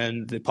groups,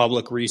 and the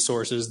public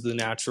resources, the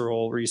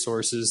natural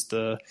resources,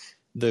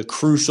 the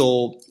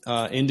crucial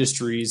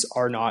industries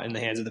are not in the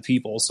hands of the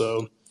people.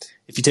 So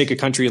if you take a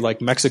country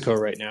like Mexico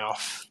right now,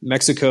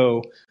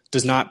 Mexico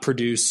does not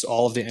produce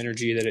all of the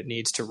energy that it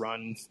needs to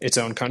run its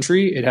own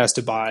country. It has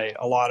to buy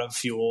a lot of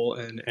fuel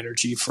and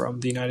energy from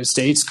the United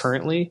States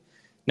currently.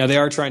 Now, they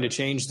are trying to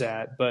change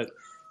that, but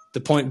the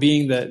point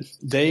being that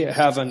they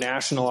have a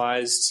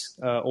nationalized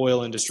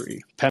oil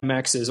industry.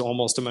 Pemex is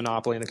almost a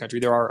monopoly in the country.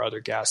 There are other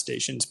gas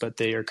stations, but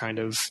they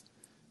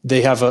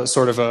have a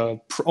sort of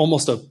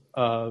almost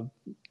a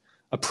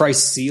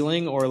price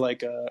ceiling or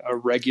like a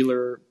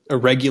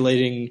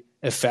regulating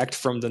effect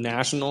from the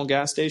national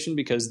gas station,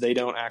 because they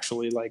don't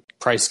actually like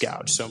price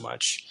gouge so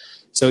much.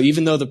 So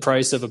even though the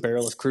price of a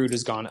barrel of crude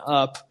has gone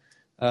up,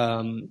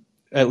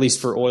 at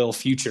least for oil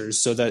futures,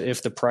 so that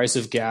if the price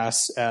of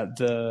gas at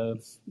the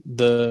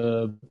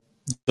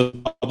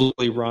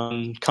publicly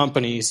run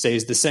company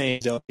stays the same,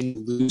 they'll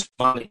lose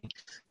money.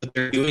 But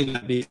they're doing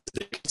that because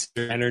they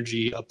consider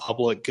energy a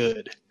public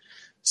good.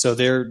 So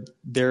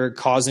they're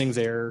causing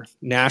their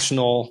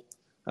national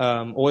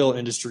oil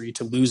industry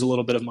to lose a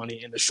little bit of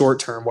money in the short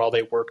term while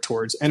they work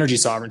towards energy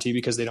sovereignty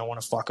because they don't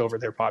want to fuck over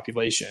their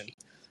population.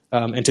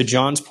 And to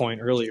John's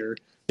point earlier,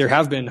 there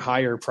have been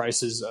higher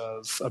prices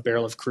of a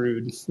barrel of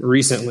crude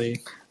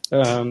recently,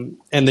 and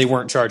they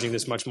weren't charging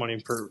this much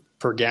money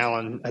per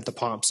gallon at the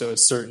pump, so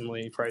it's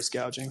certainly price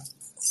gouging.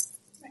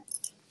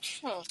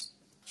 Huh.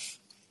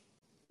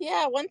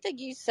 Yeah, one thing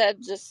you said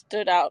just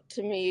stood out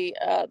to me.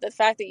 The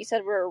fact that you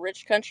said we're a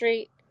rich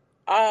country.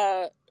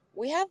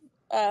 We have,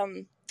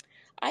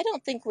 I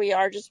don't think we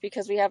are, just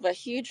because we have a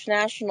huge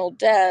national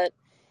debt,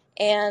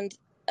 and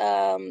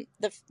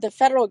the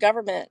federal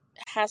government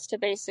has to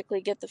basically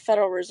get the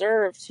Federal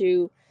Reserve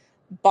to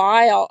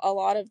buy a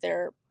lot of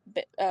their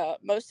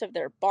most of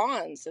their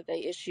bonds that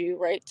they issue,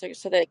 right?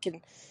 So that it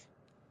can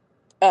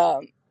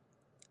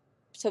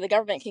so the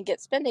government can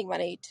get spending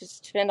money to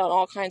spend on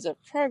all kinds of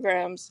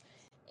programs.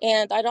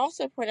 And I'd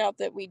also point out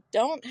that we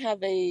don't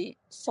have a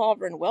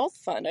sovereign wealth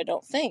fund, I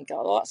don't think.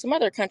 Some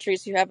other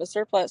countries who have a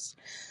surplus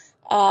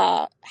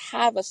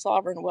have a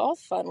sovereign wealth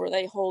fund where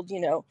they hold,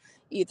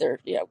 either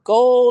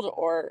gold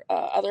or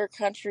other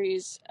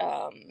countries'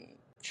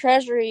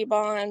 treasury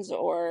bonds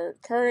or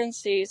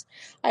currencies.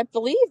 I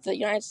believe the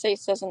United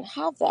States doesn't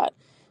have that.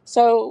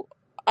 So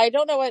I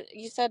don't know what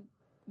you said.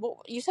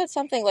 Well, you said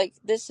something like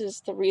this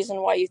is the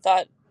reason why you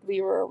thought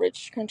we were a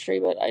rich country,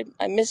 but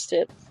I missed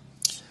it.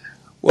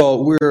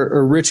 Well, we're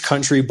a rich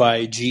country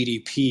by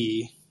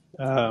GDP,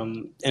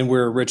 and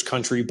we're a rich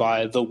country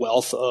by the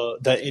wealth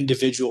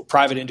that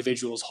private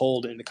individuals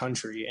hold in the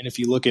country. And if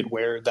you look at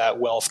where that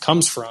wealth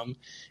comes from,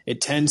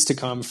 it tends to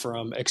come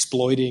from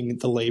exploiting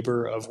the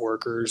labor of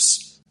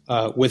workers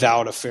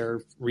without a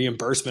fair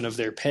reimbursement of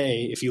their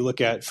pay. If you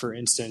look at, for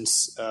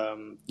instance,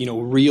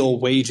 real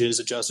wages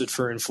adjusted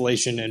for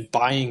inflation and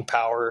buying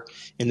power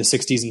in the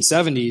 60s and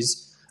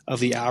 70s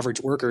of the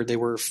average worker, they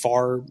were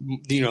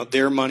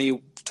their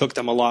money took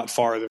them a lot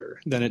farther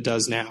than it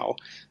does now.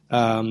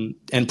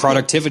 And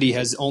productivity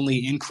has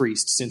only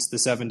increased since the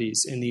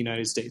 70s in the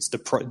United States.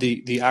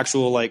 The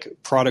actual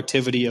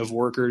productivity of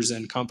workers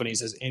and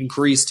companies has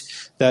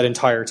increased that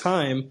entire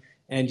time,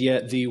 and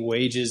yet the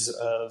wages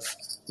of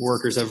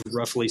workers have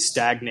roughly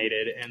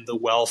stagnated, and the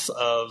wealth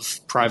of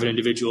private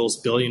individuals,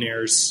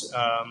 billionaires,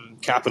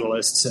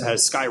 capitalists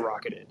has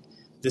skyrocketed.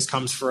 This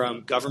comes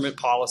from government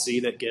policy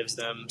that gives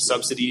them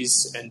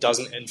subsidies and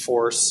doesn't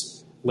enforce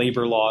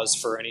labor laws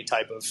for any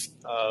type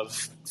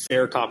of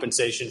fair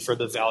compensation for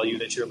the value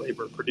that your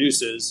labor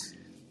produces.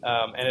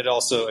 And it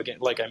also, again,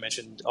 like I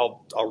mentioned,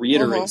 I'll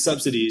reiterate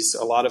subsidies.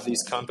 A lot of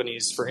these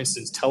companies, for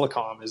instance,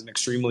 telecom is an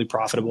extremely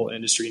profitable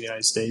industry in the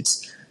United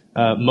States.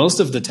 Most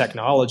of the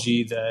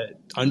technology that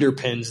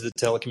underpins the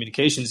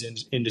telecommunications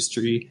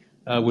industry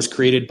was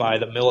created by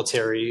the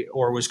military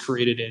or was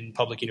created in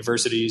public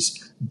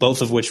universities,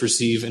 both of which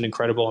receive an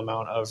incredible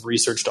amount of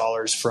research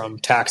dollars from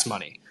tax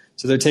money.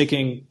 So they're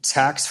taking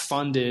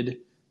tax-funded,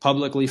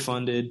 publicly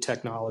funded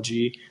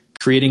technology,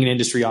 creating an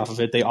industry off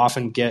of it. They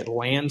often get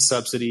land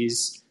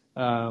subsidies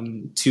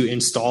to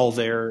install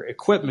their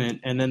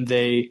equipment, and then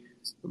they,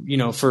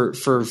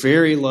 for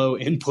very low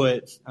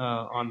input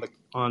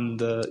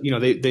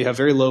they have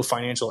very low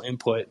financial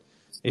input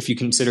if you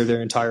consider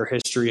their entire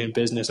history and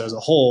business as a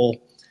whole,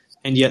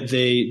 and yet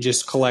they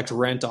just collect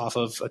rent off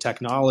of a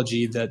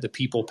technology that the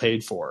people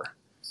paid for.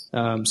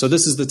 So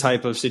this is the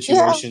type of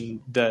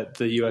situation that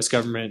the U.S.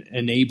 government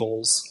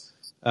enables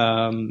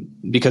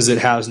because it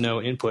has no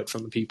input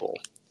from the people.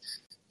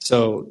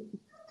 So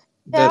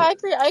I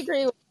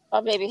agree with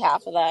maybe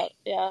half of that.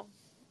 Yeah.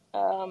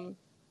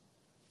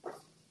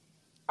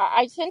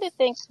 I tend to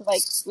think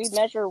we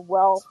measure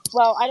wealth.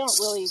 Well, I don't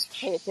really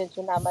pay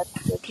attention that much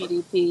to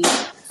GDP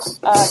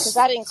because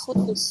that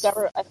includes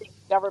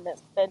government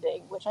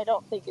spending, which I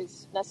don't think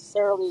is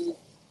necessarily.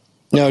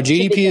 No,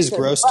 GDP is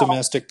gross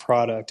domestic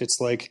product.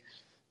 It's like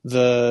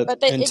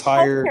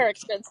entire healthcare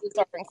expenses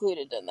are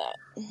included in that.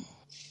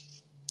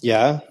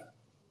 Yeah.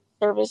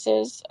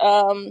 Services.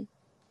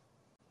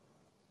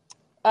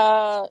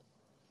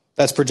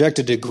 That's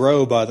projected to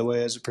grow, by the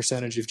way, as a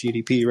percentage of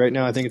GDP. Right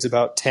now, I think it's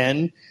about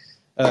 10.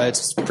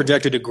 It's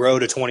projected to grow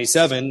to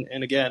 27.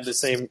 And again,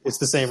 it's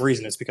the same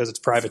reason. It's because it's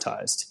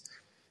privatized.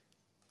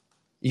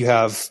 You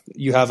have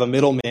a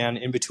middleman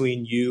in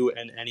between you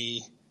and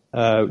any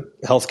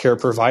healthcare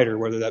provider,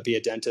 whether that be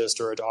a dentist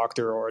or a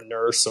doctor or a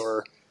nurse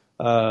or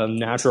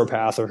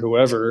naturopath or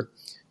whoever.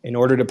 In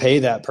order to pay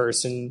that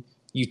person,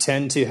 you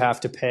tend to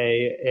have to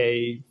pay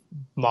a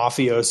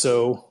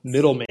mafioso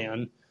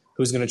middleman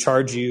who's going to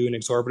charge you an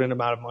exorbitant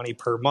amount of money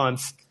per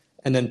month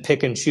and then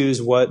pick and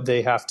choose what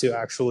they have to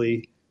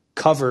actually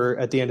cover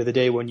at the end of the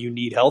day. When you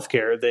need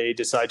healthcare, they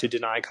decide to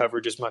deny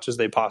coverage as much as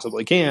they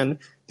possibly can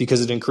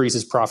because it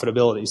increases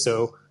profitability.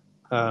 So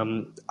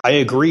I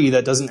agree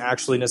that doesn't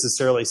actually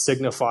necessarily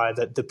signify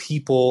that the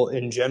people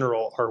in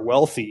general are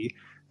wealthy,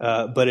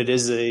 but it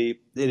is a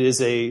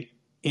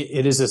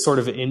sort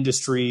of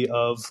industry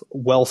of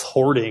wealth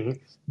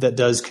hoarding that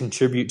does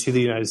contribute to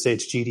the United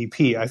States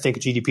GDP. I think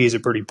GDP is a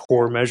pretty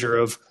poor measure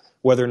of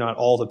whether or not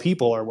all the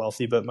people are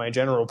wealthy, but my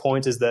general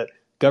point is that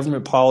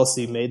government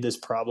policy made this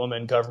problem,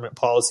 and government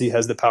policy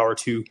has the power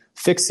to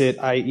fix it,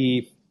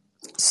 i.e.,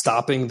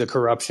 stopping the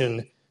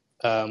corruption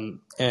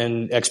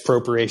and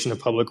expropriation of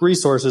public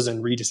resources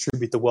and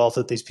redistribute the wealth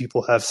that these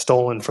people have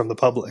stolen from the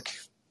public.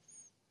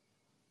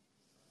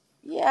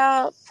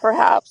 Yeah,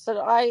 perhaps. And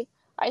I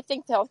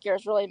think the healthcare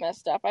is really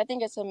messed up. I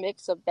think it's a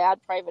mix of bad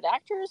private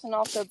actors and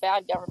also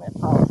bad government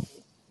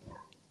policy.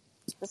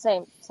 The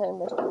same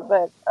issue,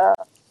 but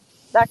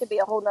that could be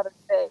a whole nother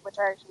debate, which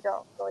I actually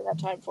don't really have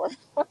time for.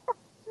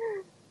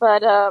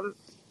 But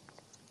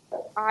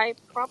I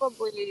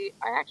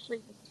actually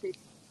need to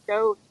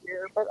go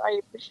here, but I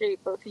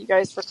appreciate both of you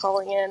guys for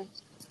calling in.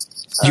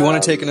 Do you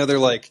want to take another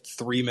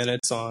 3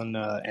 minutes on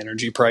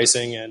energy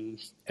pricing and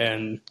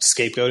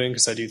scapegoating?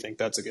 Because I do think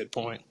that's a good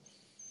point.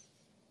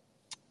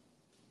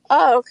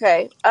 Oh,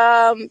 okay.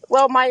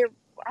 Well, I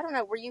don't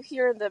know. Were you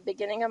here in the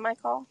beginning of my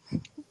call?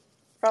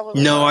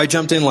 Probably No, not. I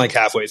jumped in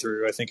halfway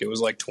through. I think it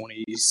was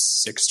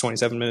 26,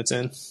 27 minutes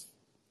in.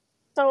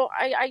 So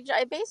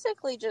I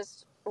basically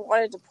just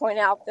wanted to point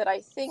out that I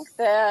think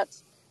that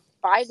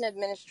Biden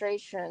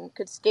administration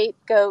could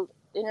scapegoat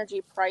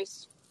energy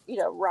price,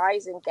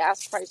 rising,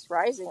 gas price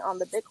rising on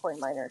the Bitcoin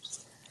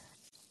miners.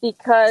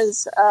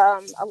 Because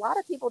a lot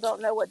of people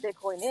don't know what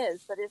Bitcoin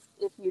is, but if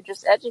you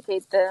just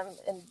educate them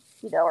and,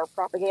 or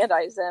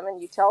propagandize them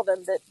and you tell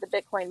them that the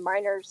Bitcoin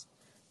miners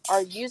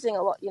are using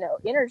a lot,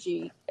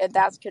 energy, and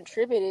that's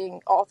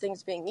contributing, all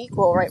things being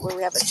equal, right, where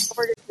we have a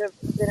shortage of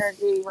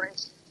energy,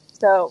 right?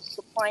 So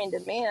supply and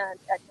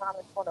demand,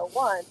 economics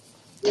 101,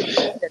 would mean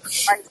that the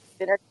price of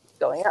energy is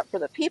going up for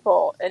the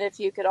people. And if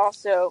you could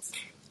also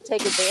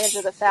take advantage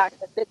of the fact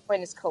that Bitcoin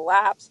has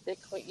collapsed,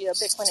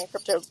 Bitcoin and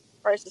crypto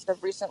prices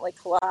have recently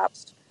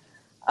collapsed,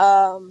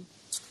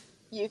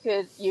 you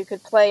could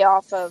play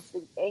off of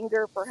the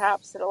anger,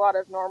 perhaps, that a lot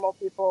of normal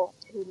people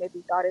who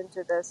maybe got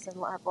into this and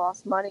have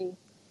lost money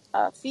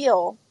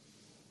feel.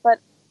 But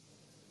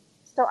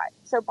so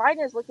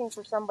Biden is looking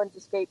for someone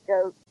to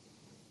scapegoat.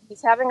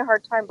 He's having a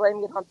hard time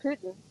blaming it on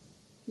Putin.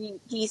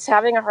 He's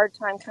having a hard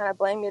time kind of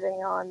blaming it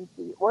on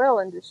the oil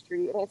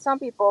industry. I mean, some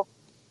people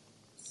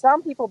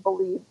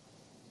believe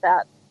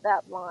that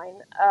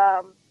line,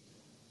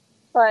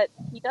 but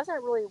he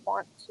doesn't really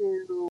want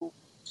to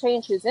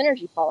change his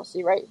energy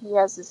policy, right? He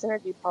has this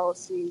energy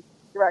policy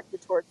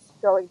directed towards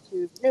going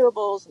to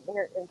renewables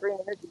and green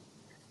energy.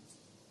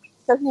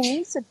 So he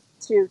needs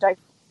to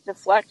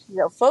deflect,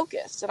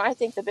 focus. And I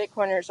think the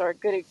Bitcoiners are a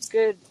good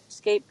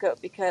scapegoat,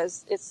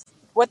 because it's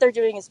what they're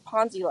doing is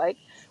Ponzi-like.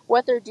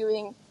 What they're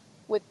doing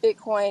with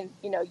Bitcoin,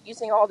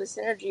 using all this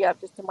energy up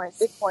just to mine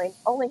Bitcoin,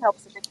 only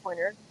helps the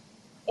Bitcoiner.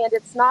 And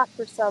it's not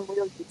for some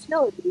real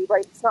utility,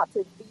 right? It's not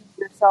to feed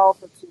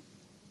yourself or to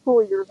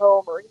cool your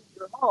home or heat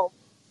your home.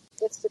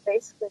 It's to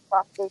basically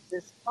propagate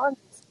this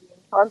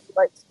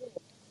Ponzi-like scheme.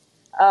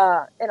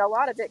 And a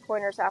lot of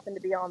Bitcoiners happen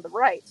to be on the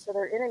right, so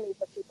they're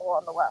enemies of people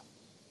on the left.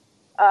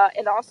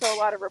 And also a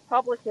lot of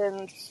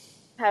Republicans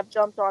have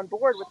jumped on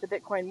board with the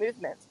Bitcoin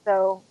movement.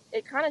 So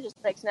it kind of just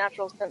makes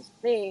natural sense to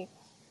me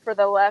for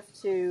the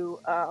left to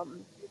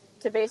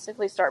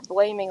basically start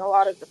blaming a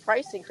lot of the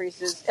price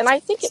increases. And I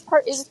think it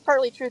is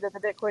partly true that the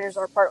Bitcoiners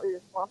are partly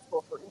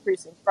responsible for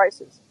increasing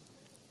prices.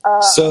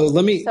 So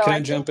can I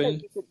jump in?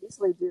 You could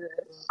easily do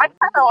this. I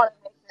kind of want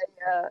to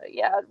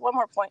make one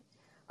more point.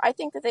 I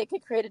think that they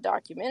could create a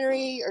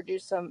documentary or do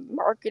some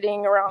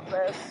marketing around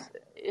this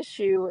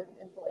issue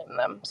and blame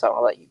them. So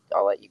I'll let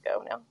you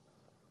go now.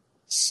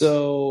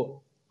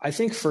 So I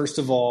think, first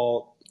of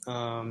all,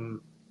 I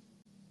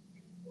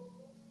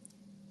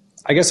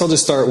guess I'll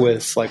just start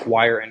with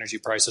why are energy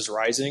prices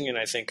rising, and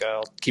I think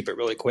I'll keep it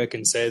really quick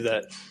and say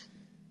that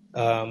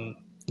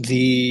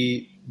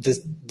the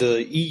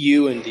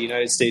EU and the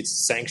United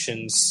States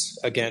sanctions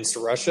against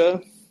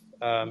Russia,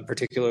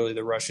 particularly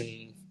the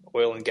Russian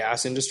oil and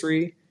gas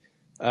industry,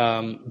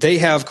 they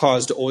have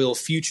caused oil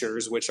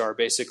futures, which are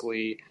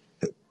basically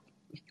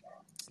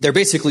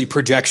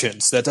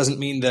projections. That doesn't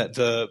mean that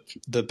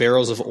the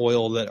barrels of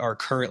oil that are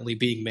currently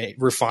being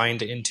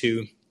refined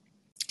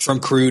from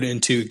crude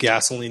into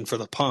gasoline for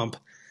the pump,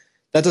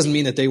 that doesn't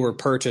mean that they were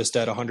purchased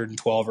at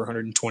 $112 or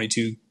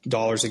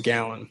 $122 a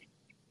gallon.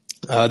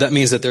 That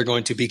means that they're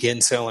going to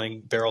begin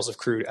selling barrels of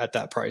crude at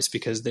that price,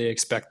 because they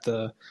expect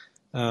the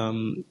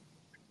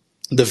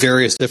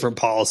various different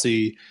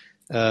policy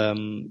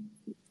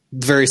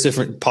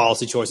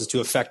choices to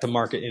affect the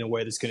market in a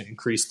way that's going to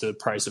increase the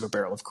price of a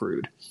barrel of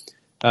crude.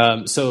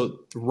 So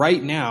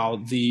right now,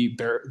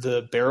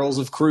 the barrels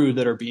of crude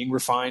that are being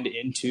refined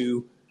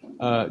into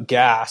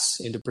gas,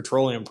 into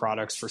petroleum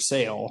products for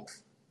sale,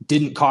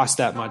 didn't cost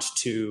that much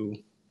to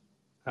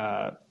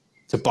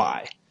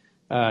buy,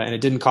 and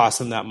it didn't cost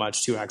them that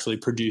much to actually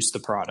produce the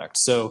product.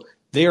 So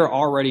they are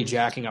already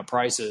jacking up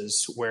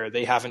prices where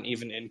they haven't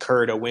even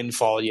incurred a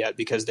windfall yet,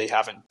 because they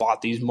haven't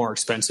bought these more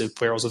expensive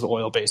barrels of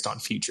oil based on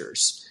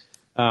futures.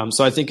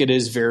 So I think it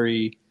is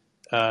very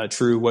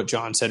true what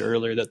John said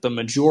earlier, that the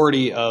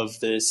majority of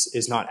this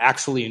is not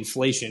actually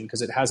inflation,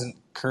 because it hasn't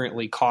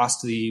currently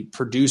cost the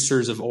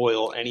producers of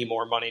oil any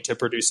more money to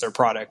produce their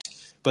product,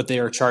 but they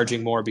are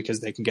charging more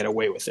because they can get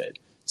away with it.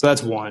 So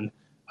that's one.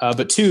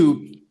 But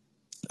two,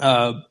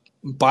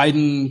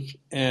 Biden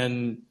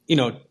and,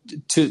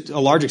 to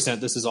a large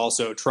extent, this is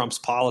also Trump's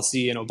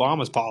policy and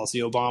Obama's policy.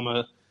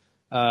 Obama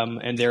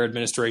and their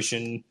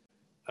administration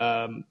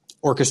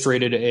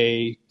orchestrated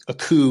a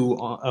coup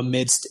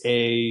amidst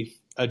a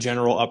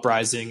general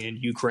uprising in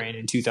Ukraine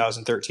in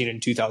 2013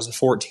 and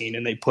 2014,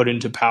 and they put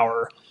into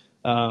power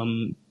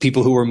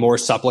people who were more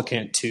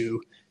supplicant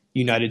to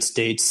United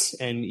States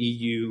and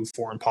EU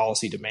foreign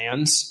policy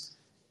demands.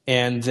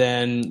 And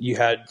then you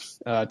had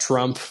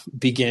Trump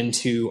begin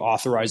to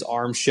authorize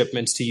arms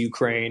shipments to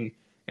Ukraine.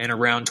 And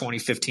around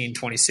 2015,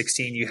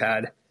 2016, you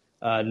had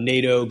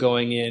NATO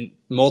going in,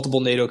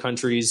 multiple NATO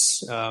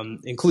countries,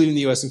 including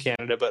the US and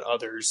Canada, but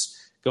others,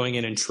 going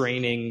in and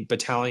training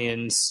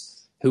battalions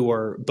who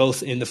are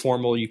both in the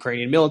formal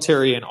Ukrainian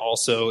military and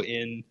also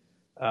in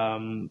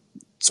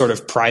sort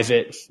of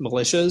private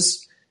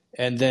militias.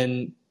 And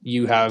then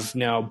you have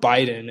now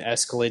Biden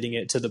escalating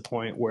it to the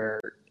point where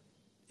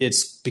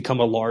it's become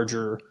a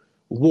larger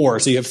war.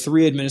 So you have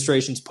three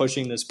administrations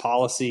pushing this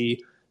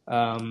policy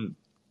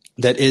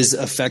that is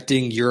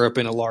affecting Europe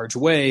in a large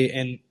way,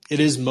 and it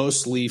is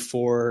mostly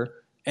for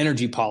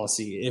energy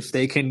policy. If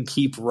they can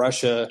keep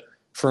Russia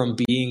from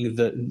being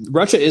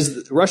Russia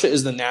is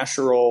the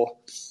natural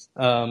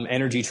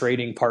energy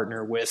trading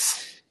partner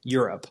with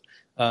Europe,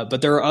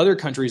 but there are other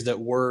countries that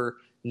were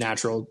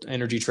natural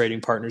energy trading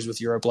partners with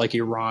Europe, like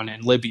Iran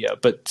and Libya.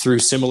 But through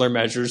similar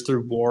measures,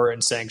 through war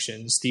and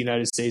sanctions, the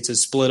United States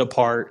has split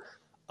apart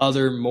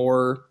other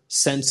more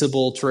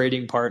sensible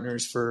trading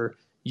partners for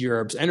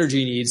Europe's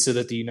energy needs, so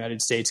that the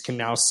United States can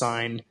now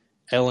sign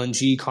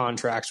LNG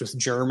contracts with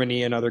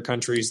Germany and other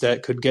countries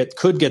that could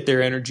get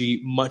their energy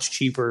much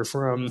cheaper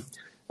from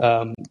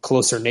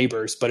closer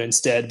neighbors. But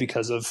instead,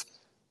 because of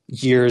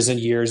years and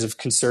years of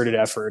concerted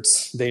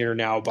efforts, they are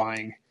now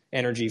buying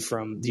energy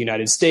from the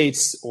United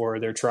States, or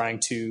they're trying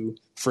to,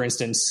 for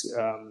instance,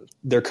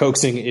 they're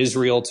coaxing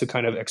Israel to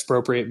kind of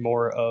expropriate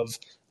more of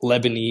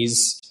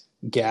Lebanese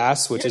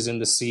gas, which is in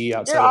the sea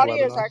outside of Lebanon.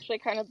 Your audio is actually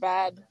kind of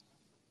bad.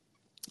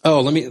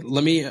 Oh, let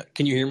me,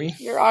 can you hear me?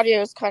 Your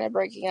audio is kind of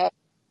breaking up.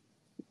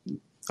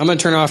 I'm going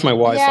to turn off my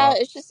Wi-Fi. Yeah,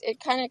 it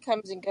kind of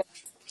comes and goes.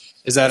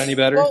 Is that any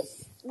better? Well,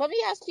 let me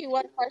ask you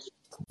one question.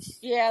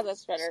 Yeah,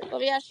 that's better.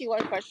 Let me ask you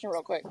one question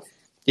real quick.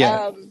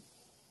 Yeah.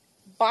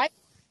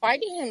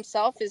 Biden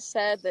himself has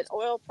said that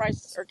oil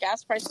prices or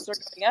gas prices are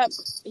going up.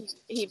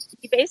 He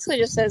basically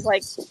just says,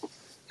 like,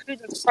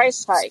 Putin's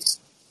price hike.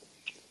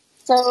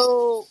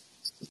 So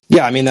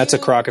yeah, I mean, that's a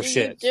crock of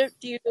shit.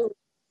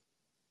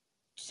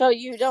 So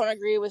you don't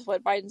agree with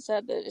what Biden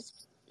said, that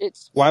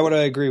it's Why would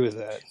I agree with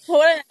that?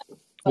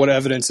 What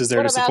evidence is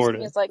there to support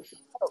it? Is like,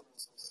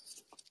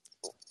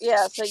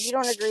 yeah, so you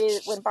don't agree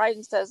when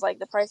Biden says, like,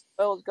 the price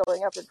of oil is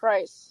going up in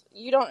price.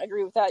 You don't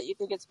agree with that. You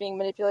think it's being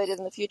manipulated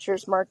in the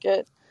futures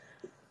market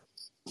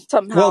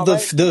somehow. Well,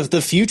 right?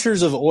 the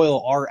futures of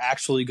oil are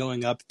actually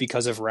going up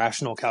because of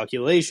rational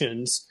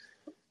calculations.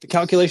 The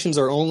calculations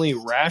are only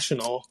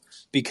rational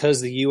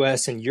because the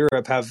U.S. and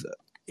Europe have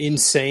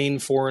insane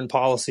foreign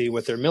policy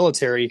with their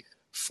military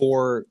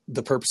for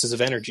the purposes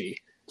of energy.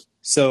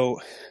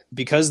 So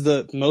because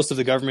most of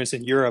the governments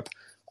in Europe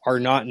are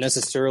not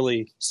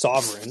necessarily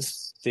sovereign,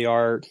 they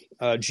are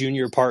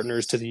junior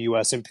partners to the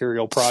U.S.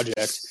 imperial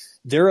project,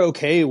 they're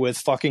okay with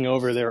fucking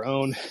over their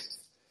own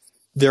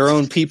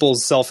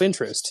people's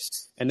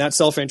self-interest. And that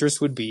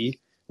self-interest would be,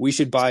 we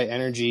should buy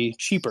energy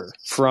cheaper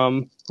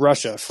from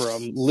Russia,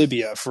 from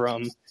Libya,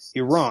 from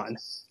Iran.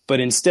 But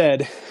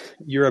instead,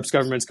 Europe's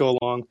governments go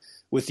along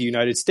with the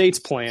United States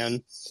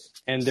plan,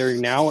 and they're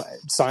now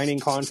signing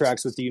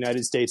contracts with the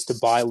United States to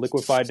buy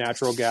liquefied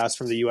natural gas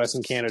from the U.S.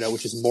 and Canada,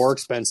 which is more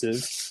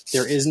expensive.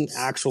 There isn't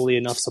actually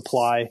enough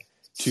supply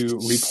to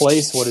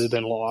replace what has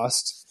been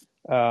lost.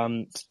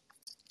 And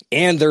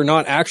they're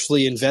not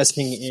actually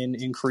investing in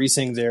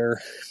increasing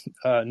their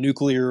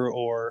nuclear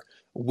or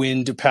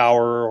wind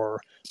power or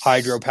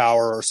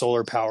hydropower or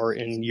solar power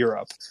in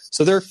Europe.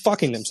 So they're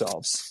fucking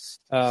themselves.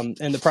 And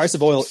the price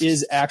of oil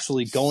is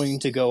actually going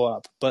to go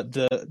up. But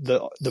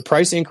the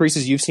price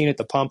increases you've seen at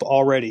the pump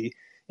already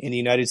in the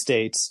United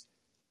States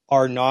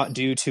are not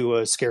due to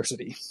a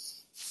scarcity.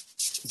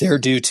 They're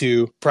due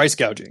to price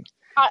gouging.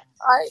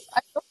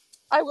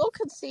 I will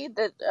concede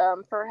that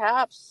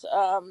perhaps,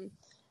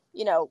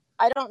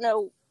 I don't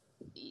know,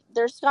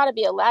 there's got to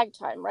be a lag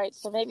time, right?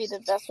 So maybe the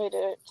best way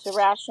to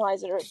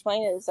rationalize it or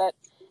explain it is that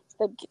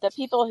the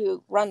people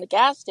who run the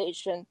gas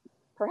station,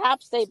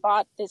 perhaps they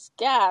bought this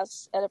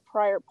gas at a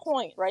prior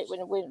point, right,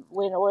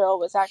 when oil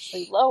was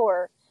actually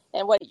lower.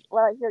 And what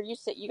I hear you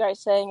guys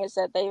saying is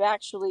that they've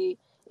actually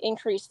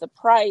increased the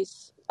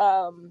price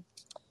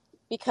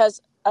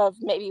because of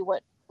maybe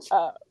what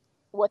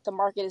the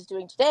market is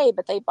doing today,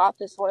 but they bought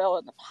this oil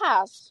in the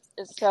past.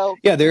 And so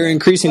yeah, they're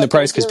increasing the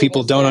price because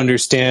people don't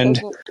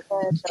understand.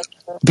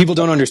 People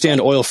don't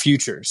understand oil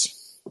futures.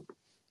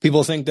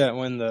 People think that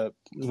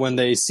when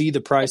they see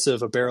the price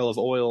of a barrel of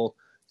oil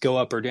go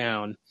up or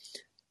down,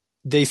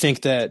 they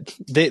think that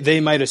they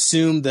might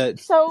assume that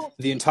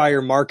the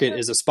entire market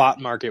is a spot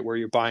market where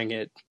you're buying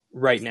it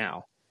right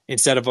now.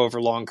 instead of over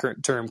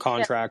long-term Yeah.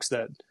 contracts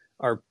that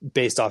are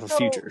based off of So,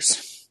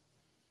 futures.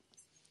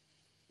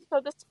 so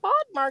the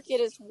spot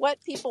market is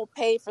what people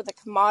pay for the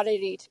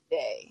commodity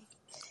today.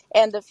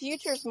 And the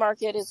futures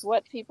market is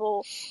what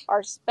people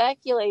are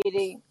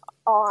speculating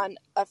on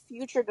a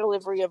future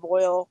delivery of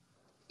oil,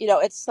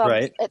 at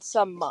Right.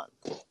 some month.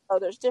 So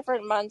there's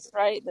different months,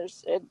 right?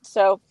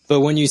 So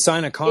But when you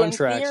sign a in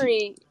contract,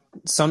 theory,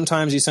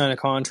 sometimes you sign a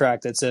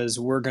contract that says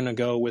we're going to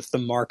go with the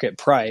market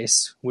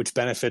price, which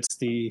benefits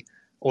the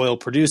oil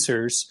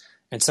producers.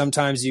 And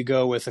sometimes you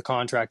go with a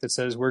contract that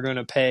says we're going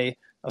to pay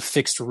a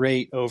fixed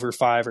rate over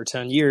 5 or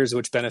 10 years,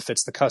 which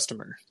benefits the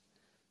customer.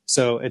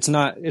 So it's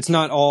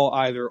not all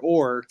either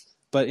or,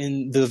 but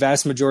in the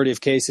vast majority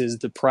of cases,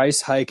 the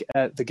price hike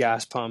at the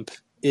gas pump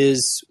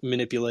is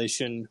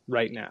manipulation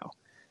right now.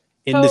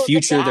 In the so the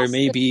future, there gas,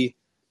 may be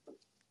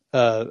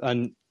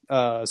a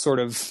sort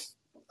of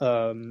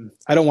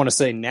I don't want to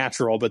say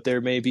natural, but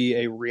there may be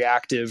a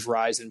reactive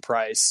rise in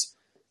price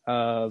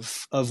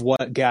of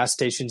what gas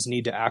stations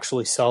need to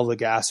actually sell the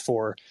gas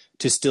for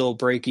to still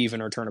break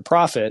even or turn a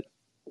profit.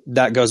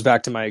 That goes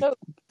back to my so,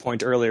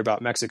 point earlier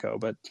about Mexico.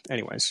 But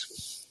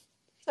anyways,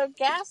 so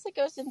gas that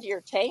goes into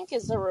your tank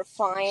is a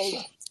refined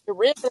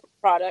derivative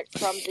product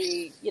from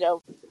the,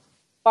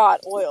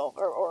 spot oil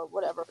or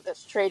whatever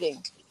that's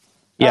trading.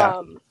 yeah,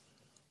 Um,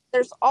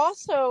 there's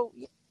also,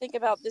 you think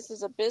about this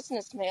as a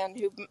businessman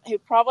who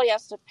probably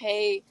has to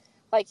pay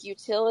like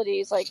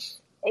utilities, like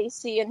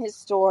AC in his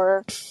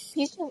store.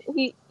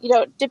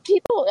 Did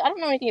people? I don't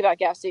know anything about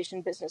gas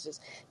station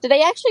businesses. Do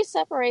they actually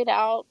separate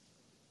out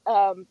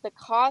the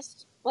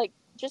cost, like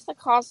just the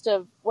cost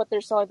of what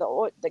they're selling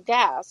the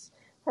gas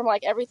from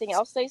like everything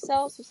else they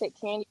sell? So say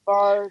candy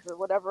bars or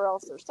whatever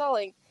else they're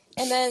selling,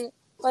 and then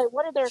like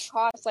what are their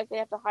costs? Like they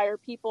have to hire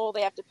people,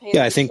 they have to pay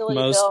yeah, the I think utility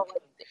most. bill.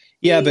 Like,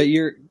 Yeah, but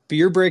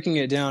you're breaking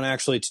it down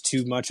actually to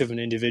too much of an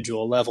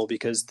individual level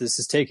because this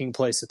is taking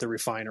place at the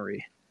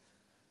refinery,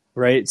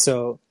 right?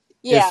 So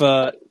if yeah,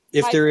 but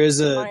if type there of is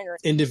a refinery.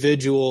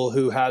 individual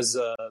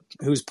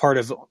who's part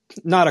of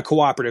not a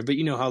cooperative, but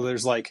you know how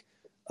there's like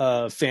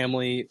a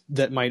family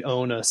that might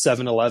own a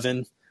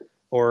 7-Eleven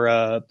or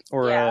a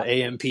Yeah,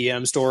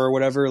 AMPM store or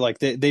whatever, like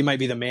they might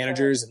be the sure.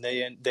 managers and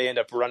they end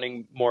up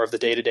running more of the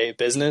day-to-day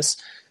business.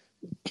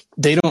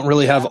 They don't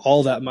really have Yeah.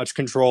 all that much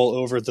control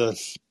over the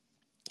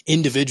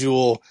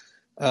individual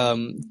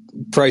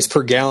price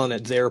per gallon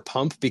at their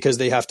pump because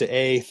they have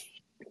to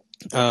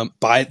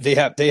buy they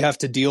have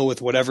to deal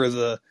with whatever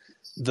the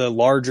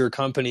larger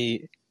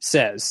company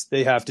says.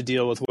 They have to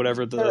deal with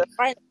whatever The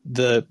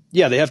refinery.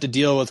 they have to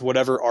deal with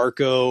whatever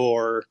Arco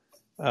or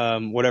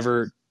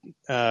whatever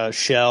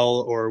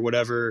Shell or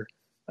whatever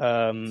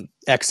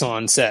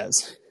Exxon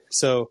says.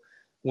 So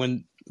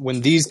when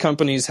these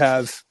companies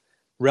have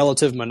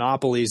relative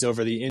monopolies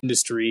over the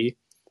industry,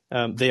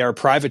 they are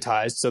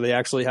privatized, so they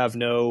actually have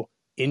no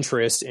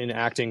interest in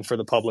acting for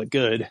the public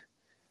good.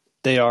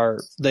 They are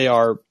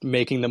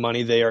making the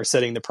money, they are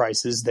setting the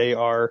prices, they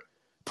are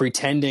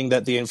pretending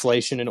that the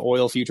inflation in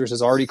oil futures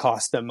has already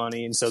cost them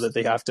money and so that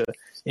they have to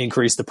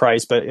increase the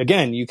price. But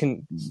again, you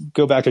can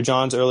go back to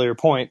John's earlier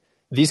point.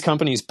 These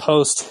companies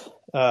post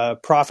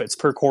profits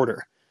per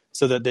quarter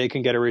so that they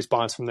can get a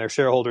response from their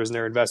shareholders and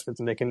their investments,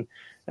 and they can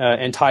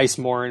entice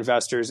more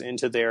investors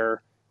into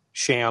their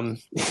sham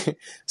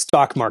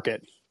stock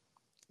market.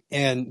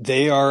 And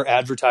they are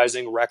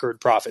advertising record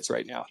profits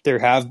right now. There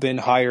have been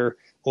higher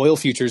oil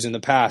futures in the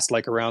past,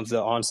 like around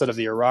the onset of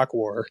the Iraq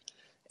War.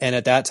 And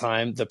at that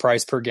time, the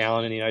price per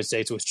gallon in the United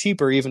States was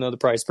cheaper, even though the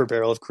price per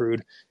barrel of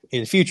crude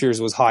in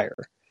futures was higher.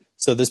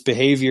 So this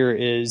behavior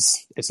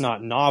it's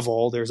not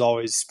novel. There's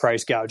always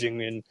price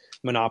gouging and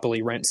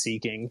monopoly rent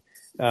seeking.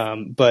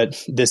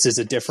 But this is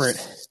a different,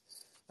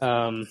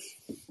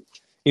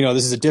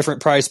 this is a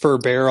different price per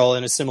barrel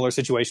in a similar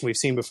situation we've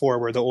seen before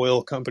where the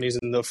oil companies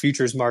and the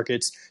futures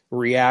markets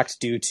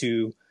react due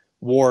to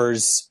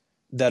wars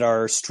that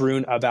are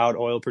strewn about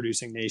oil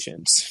producing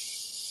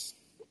nations.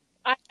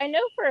 I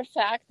know for a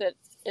fact that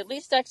at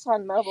least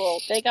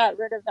ExxonMobil, they got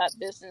rid of that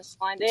business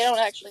line. They don't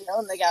actually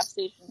own the gas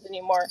stations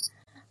anymore.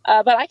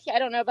 But I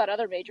don't know about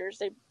other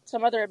majors.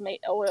 Some other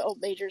oil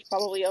majors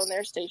probably own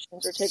their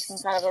stations or take some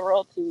kind of a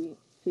royalty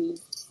fee.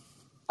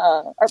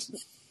 Or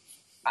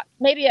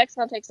maybe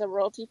Exxon takes a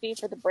royalty fee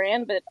for the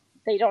brand, but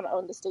they don't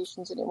own the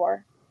stations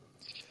anymore.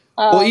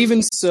 Well,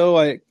 even so,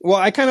 I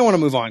kind of want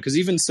to move on because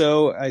even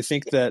so, I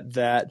think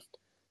that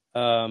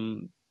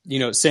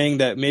saying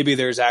that maybe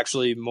there's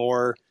actually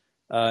more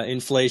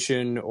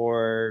inflation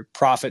or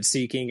profit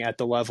seeking at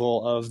the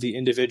level of the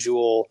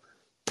individual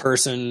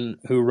person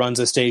who runs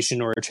a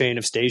station or a chain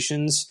of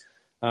stations,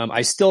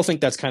 I still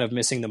think that's kind of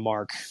missing the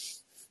mark.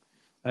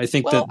 I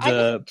think well,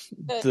 that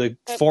the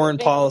foreign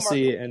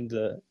policy and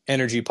the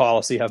energy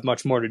policy have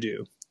much more to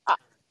do.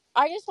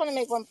 I just want to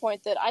make one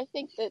point that I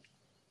think that,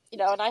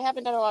 and I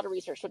haven't done a lot of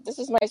research, but this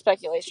is my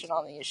speculation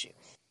on the issue.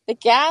 The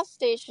gas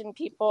station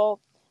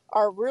people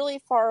are really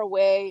far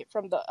away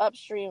from the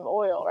upstream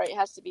oil, right? It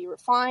has to be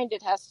refined.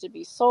 It has to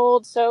be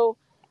sold. So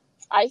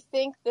I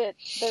think that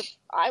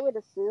I would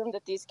assume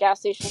that these gas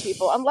station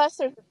people, unless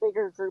there's a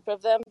bigger group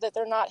of them, that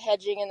they're not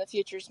hedging in the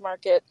futures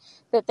market,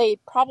 that they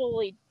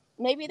probably,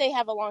 maybe they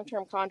have a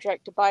long-term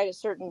contract to buy at a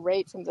certain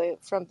rate from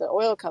the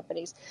oil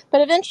companies.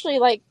 But eventually,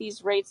 like,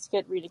 these rates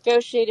get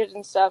renegotiated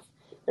and stuff.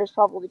 There's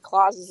probably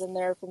clauses in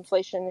there if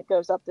inflation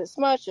goes up this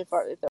much, if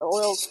the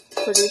oil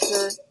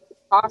producer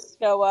costs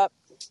go up,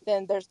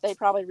 then they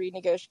probably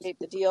renegotiate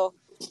the deal.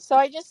 So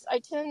I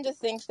tend to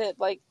think that,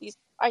 like,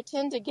 I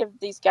tend to give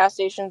these gas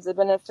stations the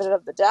benefit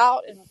of the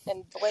doubt and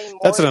blame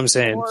That's what I'm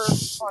saying. more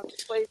on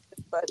inflation,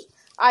 but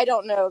I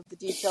don't know the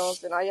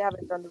details and I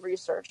haven't done the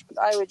research. But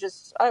I would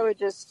just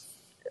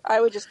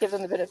give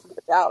them the benefit of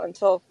the doubt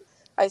until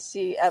I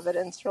see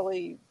evidence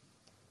really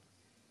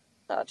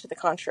to the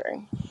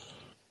contrary.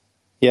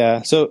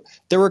 Yeah. So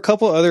there were a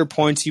couple other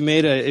points you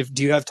made.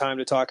 Do you have time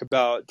to talk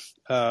about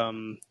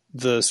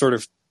the sort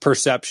of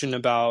perception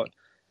about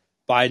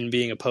Biden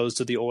being opposed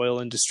to the oil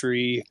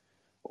industry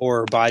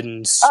or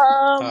Biden's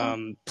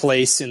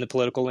place in the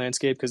political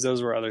landscape? Because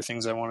those were other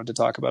things I wanted to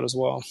talk about as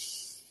well.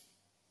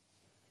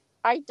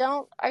 I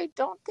don't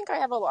think I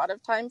have a lot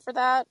of time for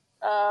that.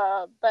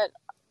 But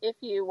if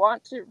you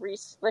want to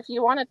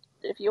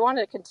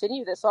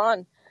continue this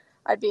on,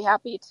 I'd be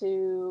happy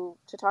to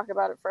talk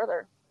about it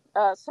further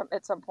at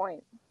some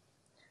point.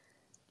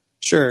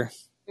 Sure.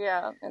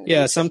 Yeah.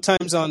 Yeah.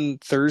 Sometimes on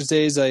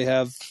Thursdays I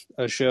have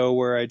a show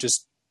where I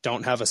just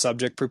don't have a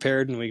subject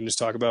prepared and we can just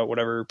talk about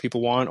whatever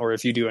people want. Or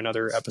if you do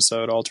another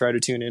episode, I'll try to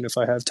tune in if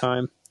I have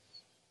time.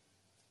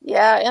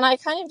 Yeah, and I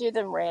kind of do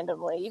them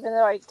randomly, even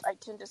though I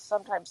tend to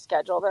sometimes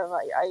schedule them.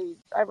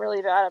 I'm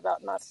really bad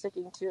about not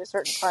sticking to a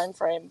certain time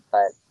frame.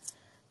 But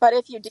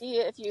if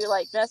you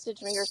like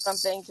message me or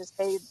something to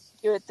say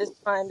do it this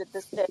time at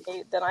this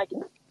day, then I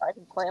can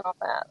plan on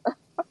that.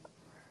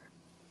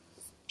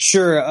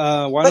 Sure.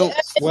 Why don't?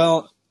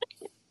 Well,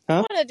 I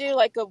want to do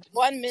like a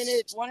 1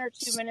 or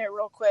 2 minute,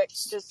 real quick.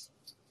 Just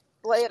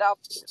lay out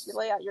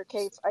your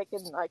case. I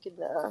can.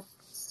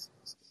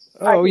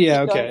 Oh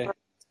yeah. Okay.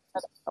 A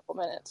couple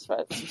minutes,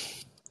 but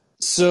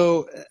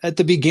so at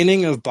the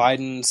beginning of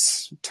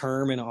Biden's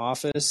term in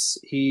office,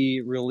 he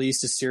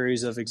released a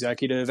series of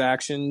executive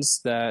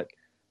actions that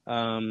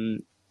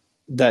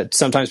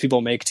sometimes people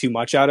make too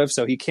much out of.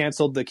 So he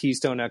canceled the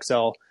Keystone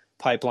XL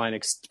pipeline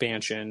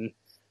expansion,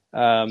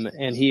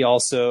 and he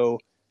also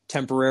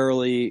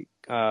temporarily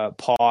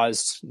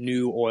paused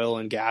new oil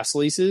and gas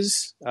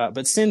leases.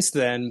 But since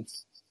then,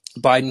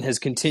 Biden has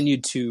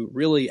continued to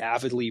really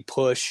avidly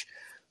push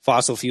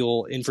fossil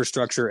fuel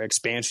infrastructure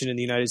expansion in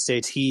the United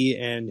States. He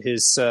and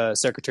his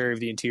Secretary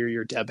of the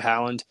Interior, Deb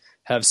Haaland,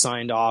 have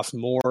signed off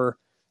more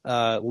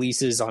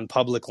leases on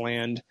public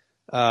land,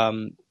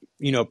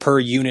 per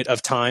unit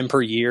of time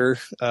per year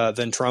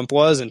than Trump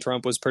was. And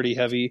Trump was pretty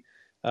heavy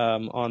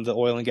on the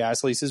oil and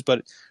gas leases.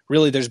 But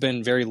really, there's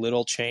been very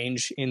little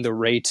change in the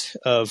rate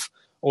of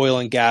oil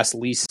and gas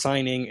lease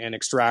signing and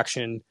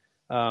extraction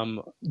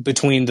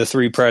between the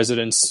three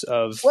presidents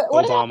of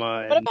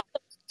Obama and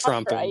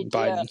Trump and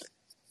Biden.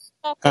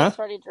 Sorry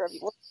to interrupt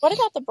you. What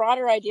about the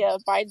broader idea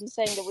of Biden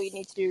saying that we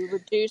need to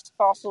reduce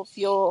fossil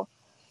fuel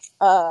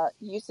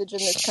usage in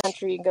this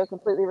country and go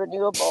completely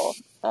renewable?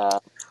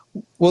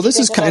 Well, this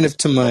is kind of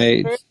to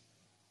my...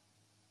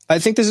 I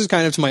think this is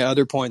kind of to my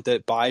other point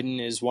that Biden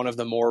is one of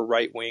the more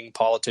right-wing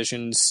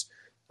politicians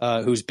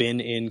who's been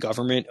in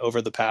government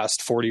over the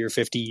past 40 or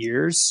 50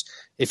 years.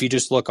 If you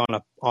just look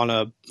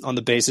on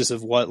the basis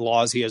of what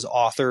laws he has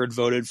authored,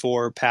 voted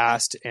for,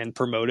 passed, and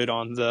promoted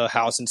on the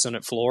House and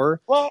Senate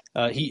floor,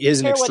 he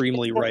is an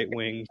extremely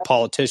right-wing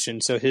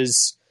politician. So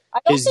his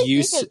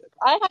use...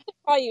 I have to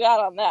call you out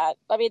on that.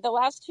 I mean, the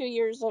last 2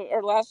 years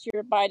or last year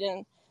of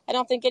Biden, I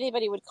don't think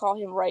anybody would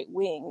call him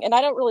right-wing. And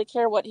I don't really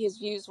care what his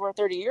views were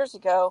 30 years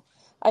ago.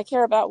 I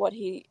care about what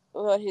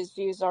his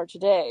views are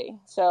today.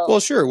 So, well,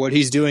 sure. What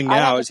he's doing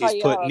now is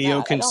he's put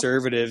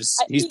neoconservatives.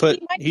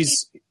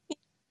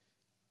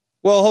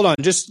 Well, hold on.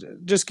 Just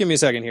give me a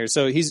second here.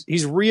 So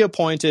he's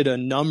reappointed a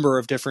number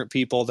of different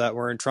people that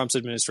were in Trump's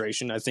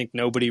administration. I think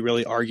nobody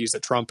really argues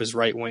that Trump is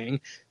right wing.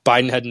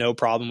 Biden had no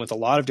problem with a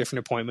lot of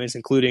different appointments,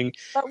 including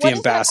the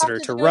ambassador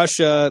to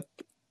Russia,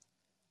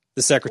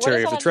 the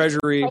Secretary of the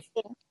Treasury.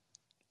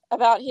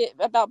 About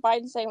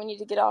Biden saying we need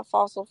to get off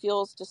fossil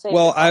fuels to save.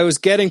 Well, I was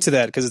getting to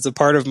that because it's a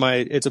part of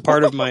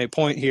my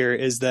point here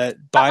is that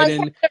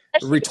Biden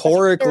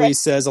rhetorically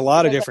says a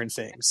lot of different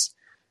things,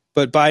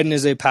 but Biden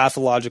is a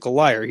pathological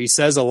liar. He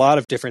says a lot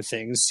of different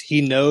things.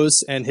 He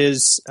knows, and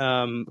his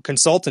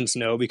consultants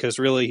know, because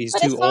really he's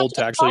too old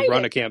to actually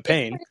run a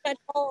campaign.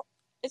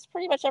 It's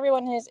pretty much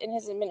everyone in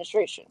his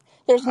administration.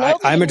 There's no.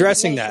 I'm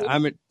addressing that.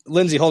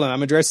 Lindsay, hold on.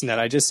 I'm addressing that.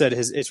 I just said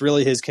it's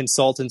really his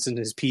consultants and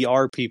his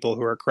PR people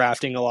who are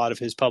crafting a lot of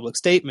his public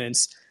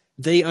statements.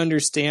 They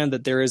understand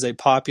that there is a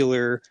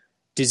popular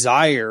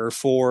desire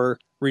for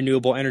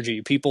renewable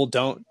energy. People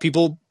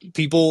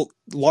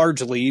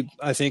largely,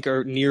 I think,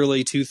 are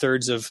nearly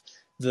 2/3 of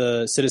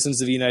the citizens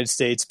of the United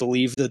States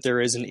believe that there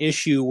is an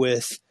issue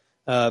with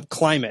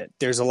climate.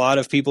 There's a lot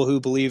of people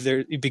who believe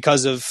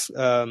because of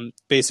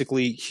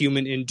basically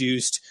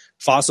human-induced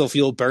fossil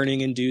fuel burning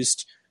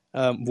induced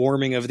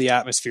warming of the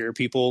atmosphere.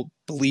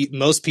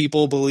 Most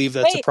people believe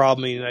that's a Wait,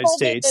 problem in the United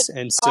told me that States,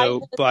 and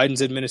so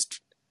Biden's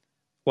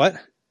what?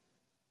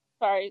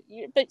 Sorry,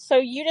 but so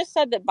you just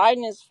said that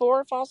Biden is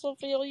for fossil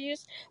fuel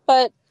use,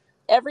 but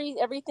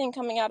everything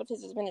coming out of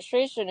his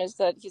administration is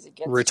that he's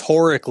against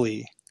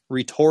it.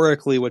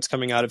 Rhetorically, what's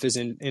coming out of his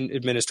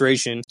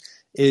administration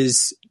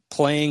is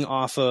playing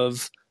off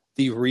of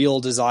the real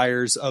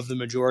desires of the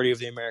majority of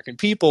the American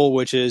people,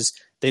 which is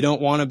they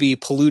don't want to be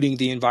polluting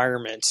the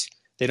environment.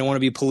 They don't want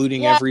to be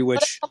polluting every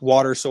which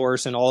water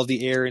source and all of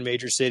the air in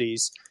major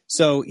cities.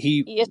 So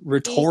he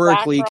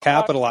rhetorically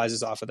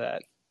capitalizes off of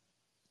that.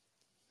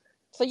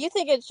 So you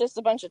think it's just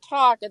a bunch of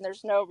talk and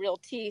there's no real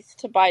teeth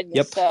to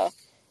Biden's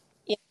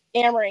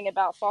yammering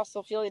about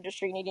fossil fuel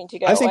industry needing to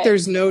go away? I think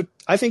there's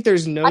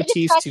no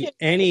teeth to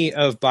any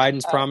of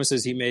Biden's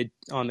promises he made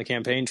on the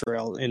campaign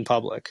trail in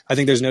public. I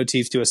think there's no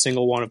teeth to a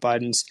single one of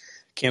Biden's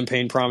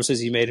campaign promises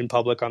he made in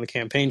public on the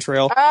campaign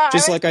trail.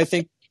 Just like I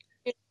think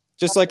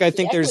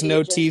there's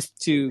no teeth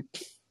to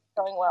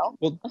going well.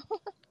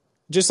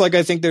 Just like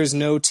I think there's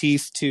no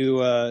teeth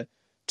to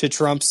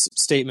Trump's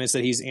statements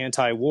that he's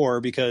anti-war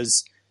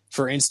because,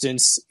 for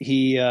instance,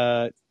 he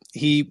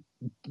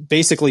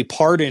basically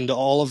pardoned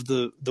all of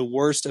the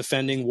worst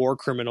offending war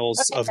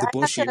criminals of the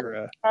Bush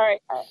era. All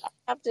right, I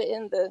have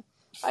to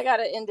I got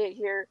to end it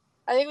here.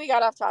 I think we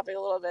got off topic a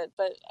little bit,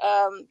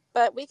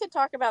 but we could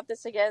talk about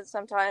this again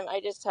sometime.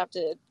 I just have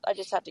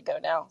to go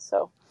now.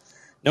 So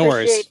no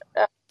worries.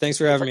 Thanks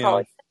for having me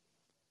on.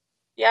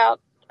 Yeah,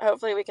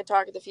 hopefully we can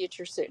talk in the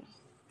future soon.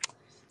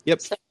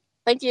 Yep. So,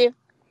 thank you.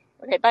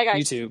 Okay, bye guys.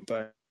 You too.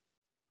 Bye.